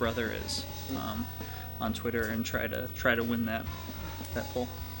better brother is on Twitter and try to win that poll.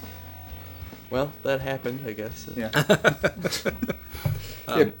 Well, that happened, I guess. Yeah.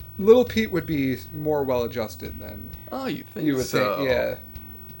 Yeah, little Pete would be more well adjusted than Oh, you think you would so? think. Yeah.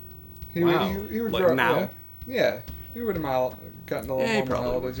 He Wow. would. He would Like grow now? Yeah. He would have gotten a little Yeah, he more probably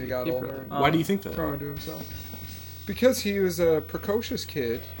mild would as he be. got He older. probably- and Why do you think that? grow into himself. Because he was a precocious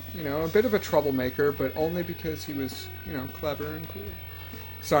kid, a bit of a troublemaker, but only because he was, clever and cool.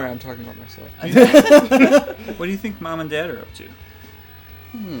 Sorry, I'm talking about myself. What do you think Mom and Dad are up to?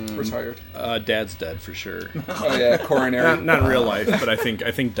 Retired. Dad's dead for sure. Oh yeah, coronary. Not in real life, but I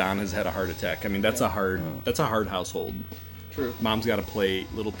think Don has had a heart attack. I mean, that's a hard household. True. Mom's got to play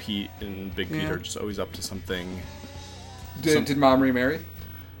Little Pete and Big Pete Yeah. are just always up to something. Did Mom remarry?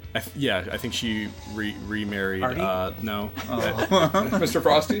 I think she remarried. Artie? No, Mr.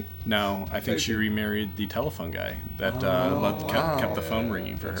 Frosty? no. I think she remarried the telephone guy that kept the phone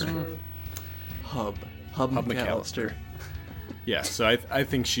ringing for her. Hub Hub McAllister. Yeah, so I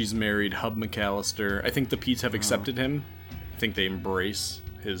think she's married Hub McAllister. I think the Petes have accepted him. I think they embrace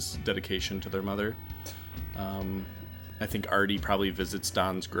his dedication to their mother. I think Artie probably visits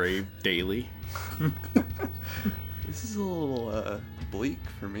Don's grave daily. This is a little bleak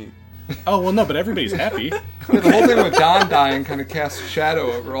for me. Oh, well, no, but everybody's happy. The whole thing with Don dying kind of casts a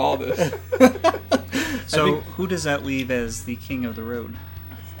shadow over all this. So who does that leave as the king of the road?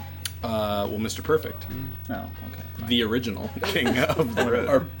 Well, Mr. Perfect, Oh, okay. fine. the original king of the road.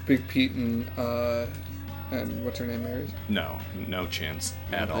 Are Big Pete and what's her name married? No chance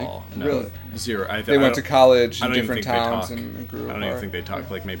at all. No, Really? Zero. They went to college I in don't even different think they towns talk. and grew I apart. don't even think they talk.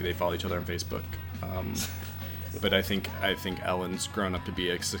 Like maybe they follow each other on Facebook. But I think Ellen's grown up to be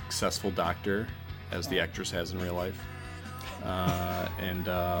a successful doctor, as the actress has in real life. And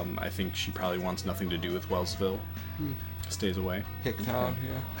I think she probably wants nothing to do with Wellsville. Stays away. Hicktown,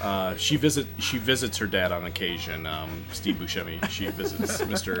 yeah. She visits her dad on occasion. Steve Buscemi. She visits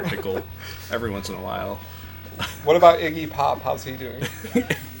Mr. Hickle every once in a while. What about Iggy Pop? How's he doing?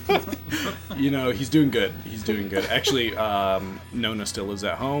 He's doing good. He's doing good. Actually, Nona still lives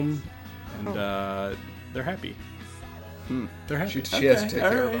at home, and they're happy. They're happy. She has to take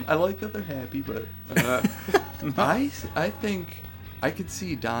care of him. I like that they're happy, but I think I could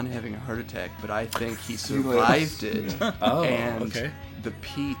see Don having a heart attack, but I think he survived it. Oh, and okay. the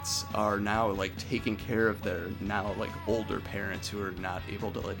Petes are now like taking care of their now like older parents who are not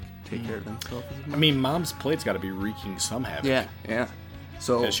able to like take care of themselves. As much. I mean, Mom's plate's got to be wreaking some havoc yeah.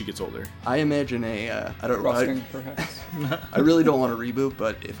 So as she gets older. I imagine I don't know. Rusting, perhaps. I really don't want to reboot,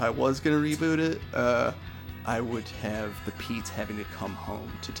 but if I was gonna reboot it, I would have the Petes having to come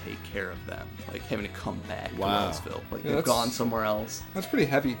home to take care of them, like having to come back Wow. to Wellsville, like Yeah, they've that's- gone somewhere else. That's pretty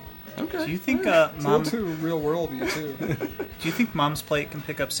heavy. Okay. Do you think It's a Mom? little too real worldy too. Do you think Mom's plate can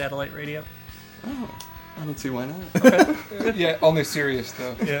pick up satellite radio? Oh, I don't see why not. Yeah, only Sirius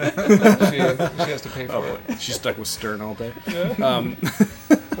though. Yeah. She has to pay for it. She's stuck with Stern all day.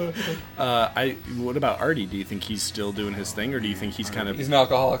 What about Artie? Do you think he's still doing his thing, or do you think he's kind of? He's an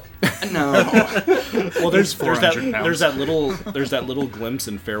alcoholic. No. Well, there's 400 pounds. that little glimpse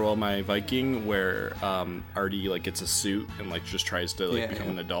in Farewell My Viking where Artie like gets a suit and like just tries to like become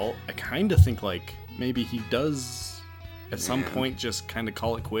an adult. I kind of think like maybe he does at some point just kind of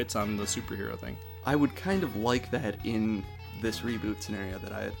call it quits on the superhero thing. I would kind of like that in this reboot scenario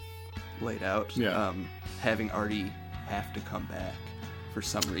that I laid out. Yeah. Having Artie have to come back for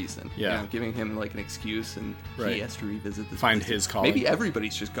some reason. Yeah. Giving him like an excuse, and Right. he has to revisit this. Find place. his calling. Maybe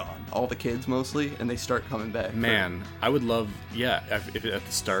everybody's just gone, all the kids mostly, and they start coming back. Man, I would love if at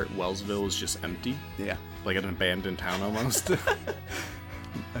the start Wellsville was just empty, Yeah. like an abandoned town almost.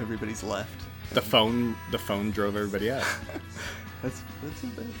 Everybody's left. The phone drove everybody out. That's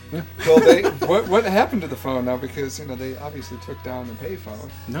not bad. Well, what happened to the phone now? Because they obviously took down the payphone.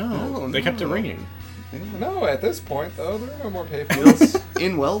 No, they kept it ringing. No, at this point though, there are no more payphones.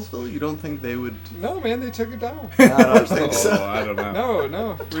 In Wellsville, you don't think they would? No, man, they took it down. I don't think so. Oh, I don't know.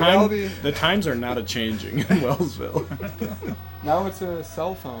 No, reality. The times are not a changing in Wellsville. Now it's a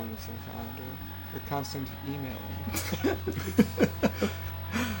cell phone of some kind, or constant emailing.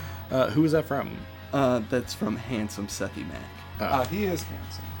 Who is that from? That's from Handsome Sethy Mac. He is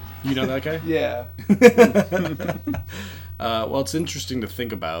handsome. You know that guy? Yeah. Well, it's interesting to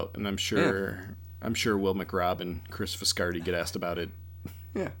think about, and I'm sure Will McRobb and Chris Viscardi get asked about it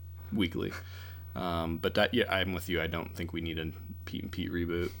Yeah. weekly. But I'm with you. I don't think we need a Pete and Pete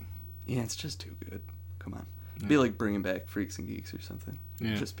reboot. Yeah, it's just too good. Come on. It'd be like bringing back Freaks and Geeks or something. Yeah.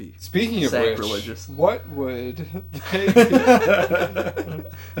 It'd just be Speaking of sacrilegious. which, what would they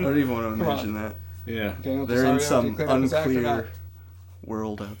I don't even want to imagine that. Yeah. Daniel They're in Desario, some do you clean up his act or not? unclear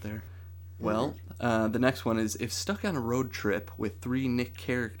world out there. Well, the next one is, if stuck on a road trip with 3 Nick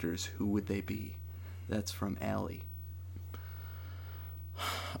characters, who would they be? That's from Allie.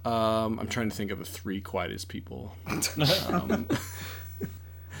 I'm trying to think of the 3 quietest people.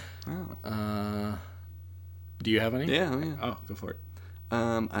 Do you have any? Yeah. Oh, go for it.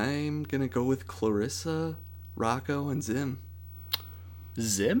 I'm gonna go with Clarissa, Rocco, and Zim.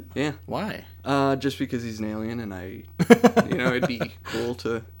 Zim? Yeah. Why? Just because he's an alien, and it'd be cool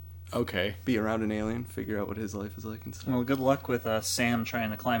to be around an alien, figure out what his life is like and stuff. Well, good luck with Sam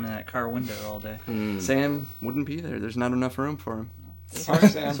trying to climb in that car window all day. Sam wouldn't be there. There's not enough room for him. Sorry,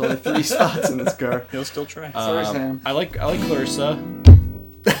 Sam. There's only 3 spots in this car. He'll still try. Sorry, Sam. I like Clarissa.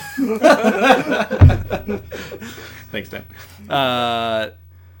 Thanks, Dan.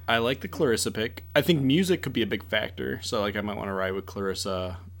 I like the Clarissa pick. I think music could be a big factor, so I might want to ride with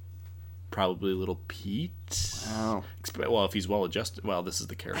Clarissa. Probably Little Pete. Wow. Well, if he's well adjusted. Well, this is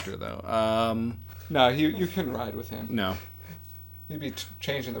the character though. No, you couldn't ride with him. No. He'd be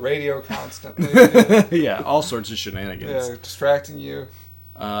changing the radio constantly. Yeah, all sorts of shenanigans. Yeah, distracting you.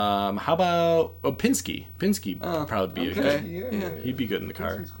 How about Pinsky? Pinsky would probably be a good. Yeah. He'd be good in the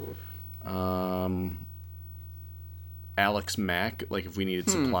car. Cool. Alex Mack, if we needed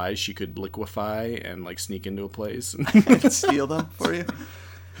supplies, she could liquefy and sneak into a place And steal them for you.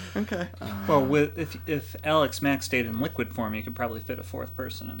 Okay. Well, if Alex Mack stayed in liquid form, you could probably fit a 4th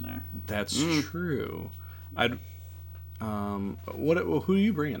person in there. That's true. I'd. Who are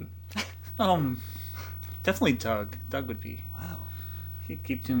you bringing? Definitely Doug. Doug would be. Wow. He'd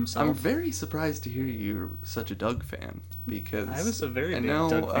keep to himself. I'm very surprised to hear you're such a Doug fan, because I was a very big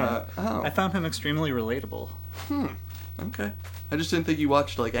Doug fan. I found him extremely relatable. Okay. I just didn't think you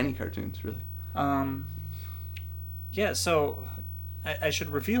watched any cartoons, really. Yeah, so I should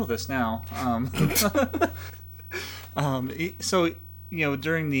reveal this now. So,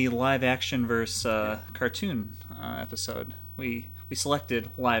 during the live action versus cartoon episode, we selected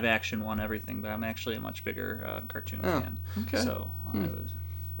live action won everything, but I'm actually a much bigger cartoon fan. Okay. So I was a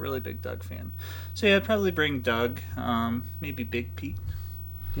really big Doug fan. So yeah, I'd probably bring Doug, maybe Big Pete.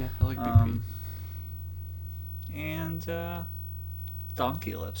 Yeah, I like Big Pete. And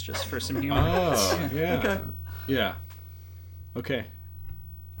Donkey Lips, just for some humor. Oh, yeah. Okay. Yeah. Okay.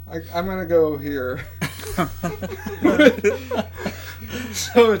 I'm going to go here.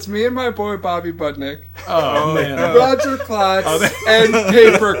 So it's me and my boy Bobby Budnick. Oh, man. Roger Klotz and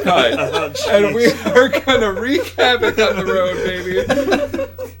Paper Cut. And we are going to wreak havoc on the road, baby.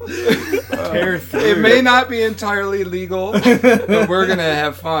 It may not be entirely legal, but we're going to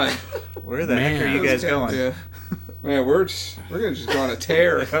have fun. Where the heck are you guys going? Yeah. Man, we're gonna just go on a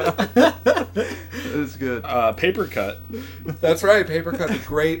tear. That's good. Paper Cut. That's right, Paper Cut, a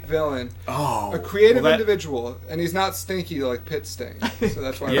great villain. Oh, a creative individual, and he's not stinky like Pit Sting. So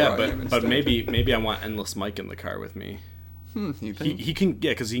that's why I brought him instead. But maybe I want Endless Mike in the car with me. You think? He can,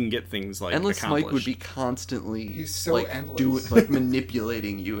 because he can get things Endless Mike would be constantly he's so endless.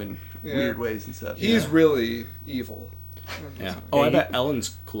 manipulating you in weird ways and stuff. He's really evil. Yeah. Oh, I bet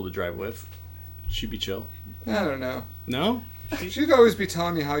Ellen's cool to drive with. She'd be chill. I don't know. No? She'd always be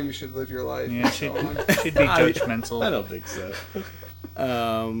telling you how you should live your life. Yeah, she'd be judgmental. I don't think so.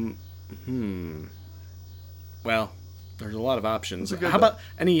 Well, there's a lot of options. How about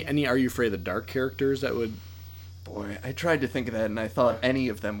any Are You Afraid of the Dark characters that would... Boy, I tried to think of that, and I thought any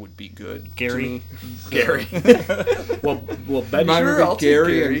of them would be good. Gary. Gary. well, Betty... Mine would be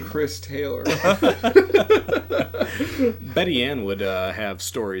Gary and Chris Taylor. Betty Ann would have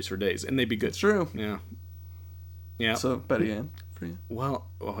stories for days, and they'd be good. It's true. Yeah. Yeah. So, Betty Ann for you? Well,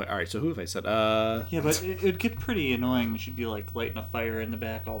 all right, so who have I said? Yeah, but it'd get pretty annoying. She'd be lighting a fire in the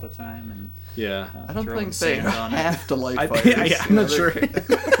back all the time. And yeah. I don't think they have to light fires. I'm not sure.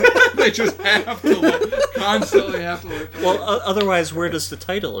 They just have to constantly have to light fires. Well, otherwise, where does the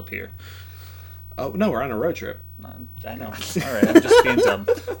title appear? Oh, no, we're on a road trip. I know. All right, I'm just being dumb.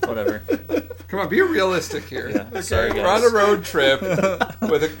 Whatever. Come on, be realistic here. Yeah. Okay? Sorry, guys. We're on a road trip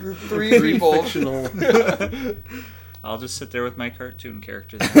with three people. Fictional. I'll just sit there with my cartoon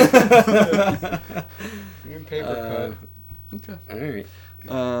character then. You and Paper Cut. Okay. All right.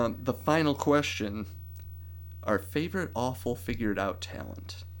 The final question. Our favorite awful figured out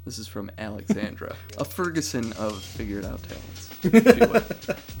talent. This is from Alexandra. A Ferguson of figured out talents. If you will.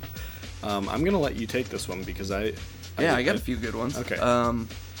 I'm going to let you take this one because I got a few good ones. Okay.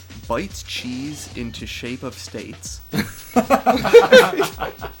 Bites cheese into shape of states.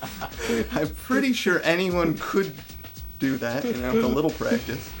 I'm pretty sure anyone could do that, with a little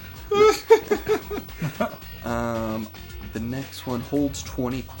practice. The next one holds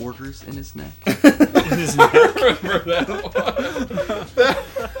 20 quarters in his neck. In his neck? Remember that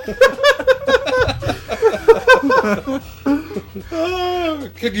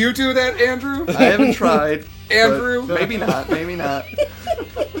one? Could you do that, Andrew? I haven't tried. Andrew? Maybe not.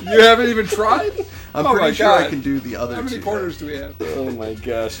 You haven't even tried? I'm Oh my pretty sure God. I can do the other How many two. quarters do we have? Oh my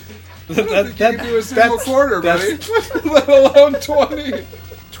gosh. I don't think you can do a single quarter, buddy. Let alone 20.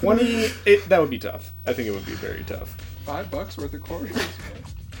 20, that would be tough. I think it would be very tough. $5 worth of quarters.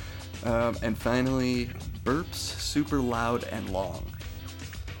 And finally, burps super loud and long.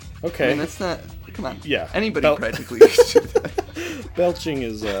 Okay. I mean, that's not. Come on. Yeah. Anybody practically could do that. Belching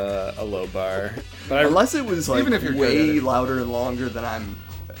is a low bar. But Unless it was like Even if you're good way at it. louder and longer than I'm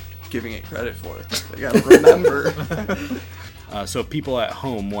giving it credit for. I gotta remember. So if people at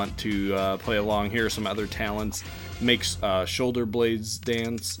home want to play along, here are some other talents. Makes shoulder blades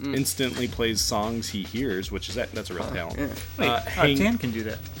dance, instantly plays songs he hears, which is that's a real talent. Yeah. Wait, Dan can do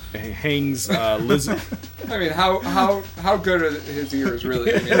that. Hangs lizard. I mean, how good are his ears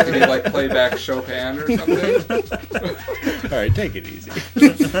really? I mean, can he like play back Chopin or something? All right, take it easy.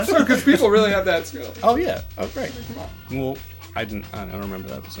 Because people really have that skill. Oh yeah. Oh right. Come on. Well, I don't remember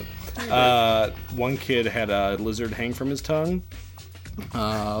that episode. One kid had a lizard hang from his tongue.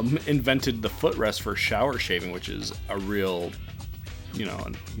 Invented the footrest for shower shaving, which is a real,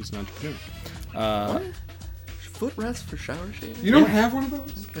 he's an entrepreneur. What? Footrest for shower shaving? You don't have one of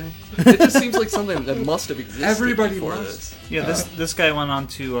those? Okay. It just seems like something that must have existed. Everybody before must. this. Yeah, this guy went on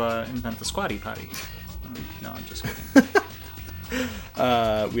to invent the squatty potty. No, I'm just kidding.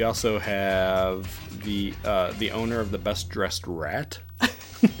 We also have the owner of the best dressed rat.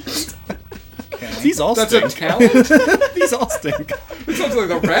 These all That's stink. a talent? These all stink. It sounds like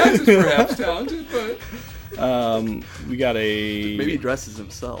the rat is perhaps talented, but... We got a... Maybe he dresses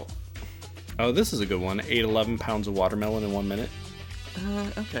himself. Oh, this is a good one. 11 pounds of watermelon in 1 minute.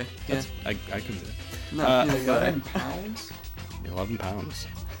 Okay. Yeah. I can do that. No, yeah, go 11 ahead. pounds? 11 pounds.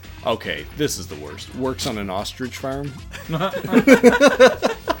 Okay, this is the worst. Works on an ostrich farm.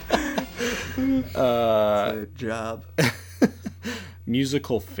 Good job.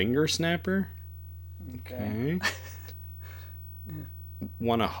 Musical finger snapper. Okay.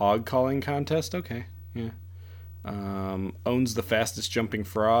 Won a hog calling contest. Okay, yeah. Owns the fastest jumping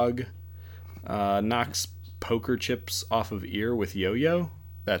frog. Knocks poker chips off of ear with yo-yo.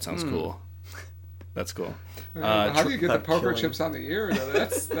 That sounds cool. That's cool. How do you get the without poker killing. chips on the ear? Though?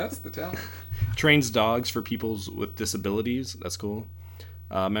 That's the talent. Trains dogs for people with disabilities. That's cool.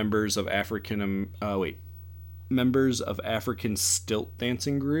 Members of African stilt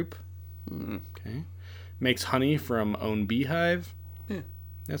dancing group. Okay. Makes honey from own beehive. Yeah.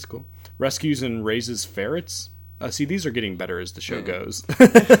 That's cool. Rescues and raises ferrets. See, these are getting better as the show goes.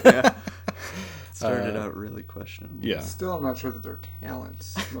 Yeah. Started out really questionable. Yeah. Still, I'm not sure that they're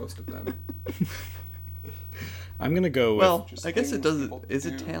talents, most of them. I'm going to go with... Well, Just I guess it things doesn't. people Is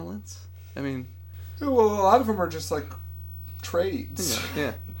it do. talents? I mean, Yeah, well, a lot of them are just like trades.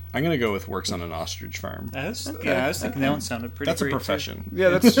 yeah. I'm going to go with works on an ostrich farm. I was thinking that one sounded pretty That's a great, too. profession. Yeah,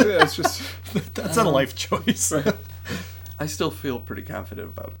 that's true. That's just... That's not a life choice. I still feel pretty confident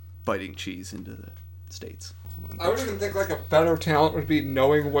about biting cheese into the states. I would even think like a better talent would be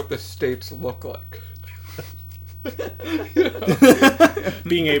knowing what the states look like.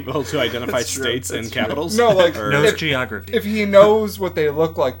 Being able to identify states and capitals. No, like Or- Knows if, geography. if he knows what they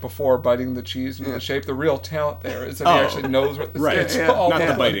look like before biting the cheese into the shape, the real talent there is that he actually knows what the right. states Yeah, all Not look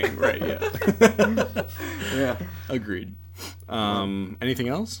the like. biting. Right, yeah. Yeah. Agreed. Anything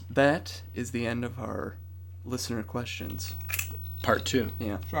else? That is the end of our listener questions. Part 2.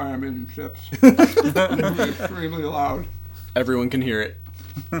 Yeah. Sorry, I'm eating chips. Extremely loud. Everyone can hear it.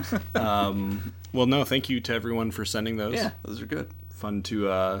 Well, no, thank you to everyone for sending those. Yeah, those are good. Fun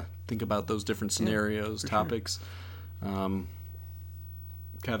to think about those different scenarios, topics. Kevin?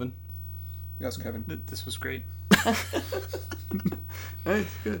 Yes, Kevin. This was great. Hey,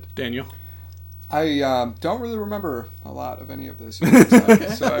 good. Daniel? I don't really remember a lot of any of this,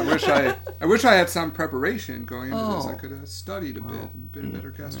 so I wish I had some preparation going into this. I could have studied a bit and been a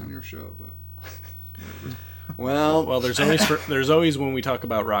better guest on your show, but Well, Well, there's always when we talk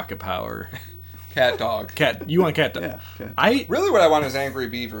about rocket power. cat dog. You want cat dog? yeah. Okay. Really, what I want is Angry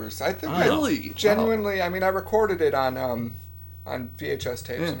Beavers. I think Really? genuinely. I mean, I recorded it on VHS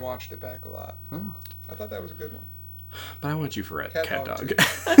tapes and watched it back a lot. Oh. I thought that was a good one. But I want you for a Cat cat dog,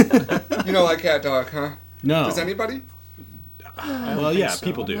 dog. You know, like cat dog, huh? No. Does anybody? Well, yeah, so.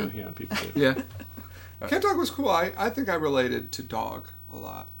 people do. Yeah, people do. Yeah. Cat dog was cool. I think I related to dog a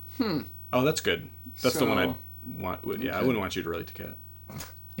lot. Oh, that's good. That's the one I So- want. Yeah, I wouldn't want you to relate to cat.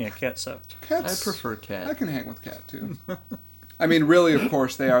 Yeah, cat sucked. I Cats. prefer cat. I can hang with cat too. I mean, really, of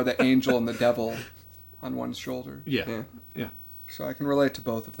course, they are the angel and the devil on one's shoulder. Yeah. Yeah. Yeah. So I can relate to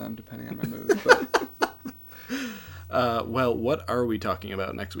both of them depending on my mood. But Well, what are we talking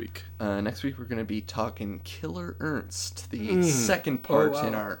about next week? Next week we're going to be talking Killer Ernst, the second part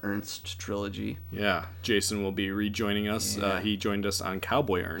in our Ernst trilogy. Yeah, Jason will be rejoining us. He joined us on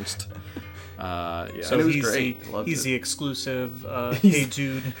Cowboy Ernst. So it was he's great. He's the exclusive Hey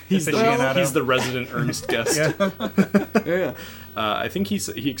Jude aficionado. He's the resident Ernst guest. Yeah. I think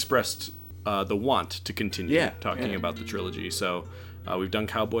he expressed the want to continue talking about the trilogy. So we've done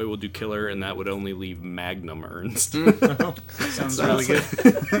Cowboy, we'll do Killer, and that would only leave Magnum Ernst. Sounds really good.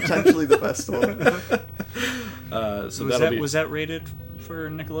 Potentially the best one. So was that rated for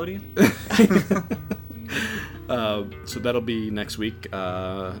Nickelodeon? So that'll be next week.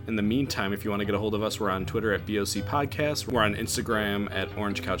 In the meantime, if you want to get a hold of us, we're on Twitter at BOC Podcast. We're on Instagram at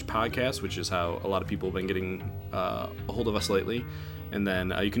Orange Couch Podcast, which is how a lot of people have been getting a hold of us lately. And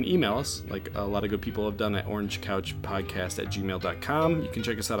then you can email us, like a lot of good people have done, at orangecouchpodcast@gmail.com. You can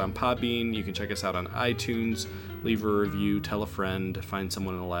check us out on Podbean. You can check us out on iTunes. Leave a review. Tell a friend. Find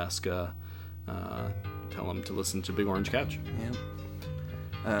someone in Alaska. Tell them to listen to Big Orange Couch.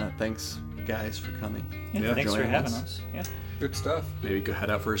 Yeah. Thanks, guys, for coming. Yeah, thanks for having us. Yeah. Good stuff. Maybe go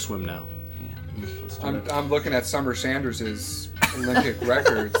head out for a swim now. I'm looking at Summer Sanders's Olympic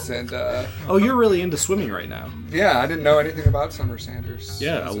records, and oh, you're really into swimming right now. Yeah, I didn't know anything about Summer Sanders.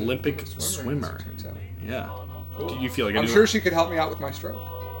 Yeah, Olympic swimmer. Yeah. Cool. Do you feel like I'm sure she could help me out with my stroke.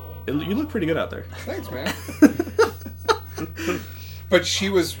 You look pretty good out there. Thanks, man. But she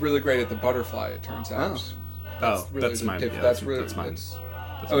was really great at the butterfly, it turns out. That's mine. That's mine.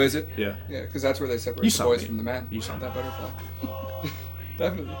 Oh, is it? Yeah. Yeah, because that's where they separate the boys from the men. You saw that butterfly.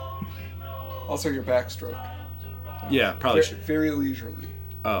 Definitely. Also, your backstroke. Yeah, probably should. Very leisurely.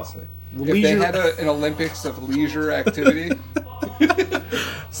 Oh. If they had an Olympics of leisure activity,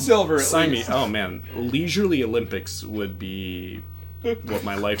 silver at Sign least. me. Oh, man. Leisurely Olympics would be what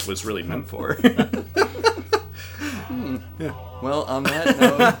my life was really meant for. Yeah. Well, on that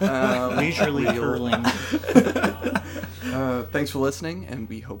note, leisurely curling. Thanks for listening, and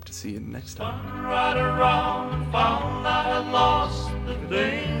we hope to see you next time. Right around and found I had lost the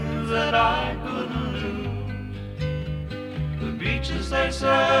things that I couldn't lose. The beaches they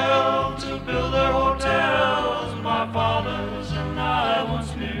sailed to build their hotels, my fathers and I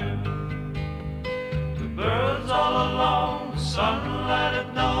once knew. The birds all along, the sunlight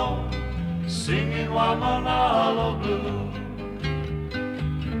at dawn, singing Waimanalo Blue.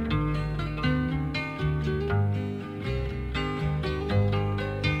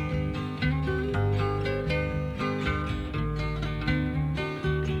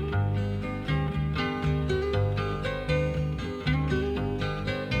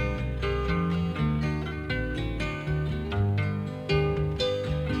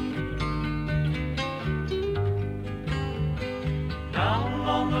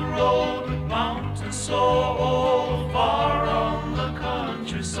 So old, far on the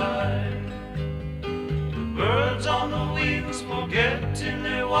countryside, the birds on the wings forgetting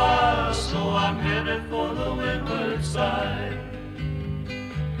their while, so I'm headed for the windward side.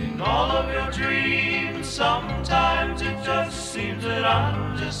 In all of your dreams, sometimes it just seems that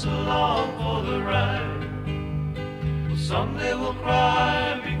I'm just along for the ride. Well, someday we'll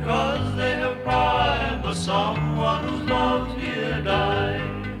cry because they have pride, but someone who's loved here died.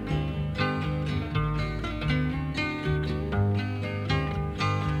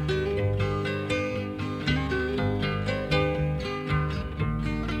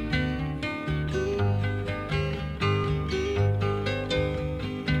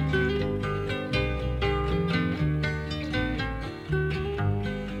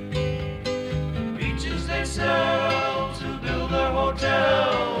 Sailed to build their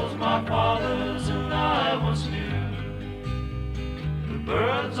hotels, my fathers and I once knew. The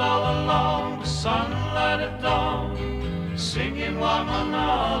birds all along, the sunlight at dawn, singing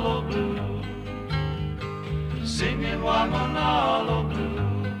Waimanalo Blue, singing Waimanalo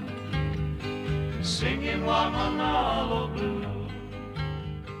Blue, singing Waimanalo Blue,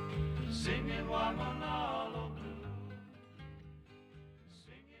 singing Waimanalo Blue.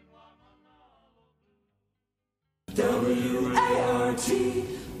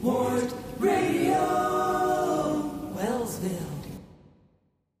 WART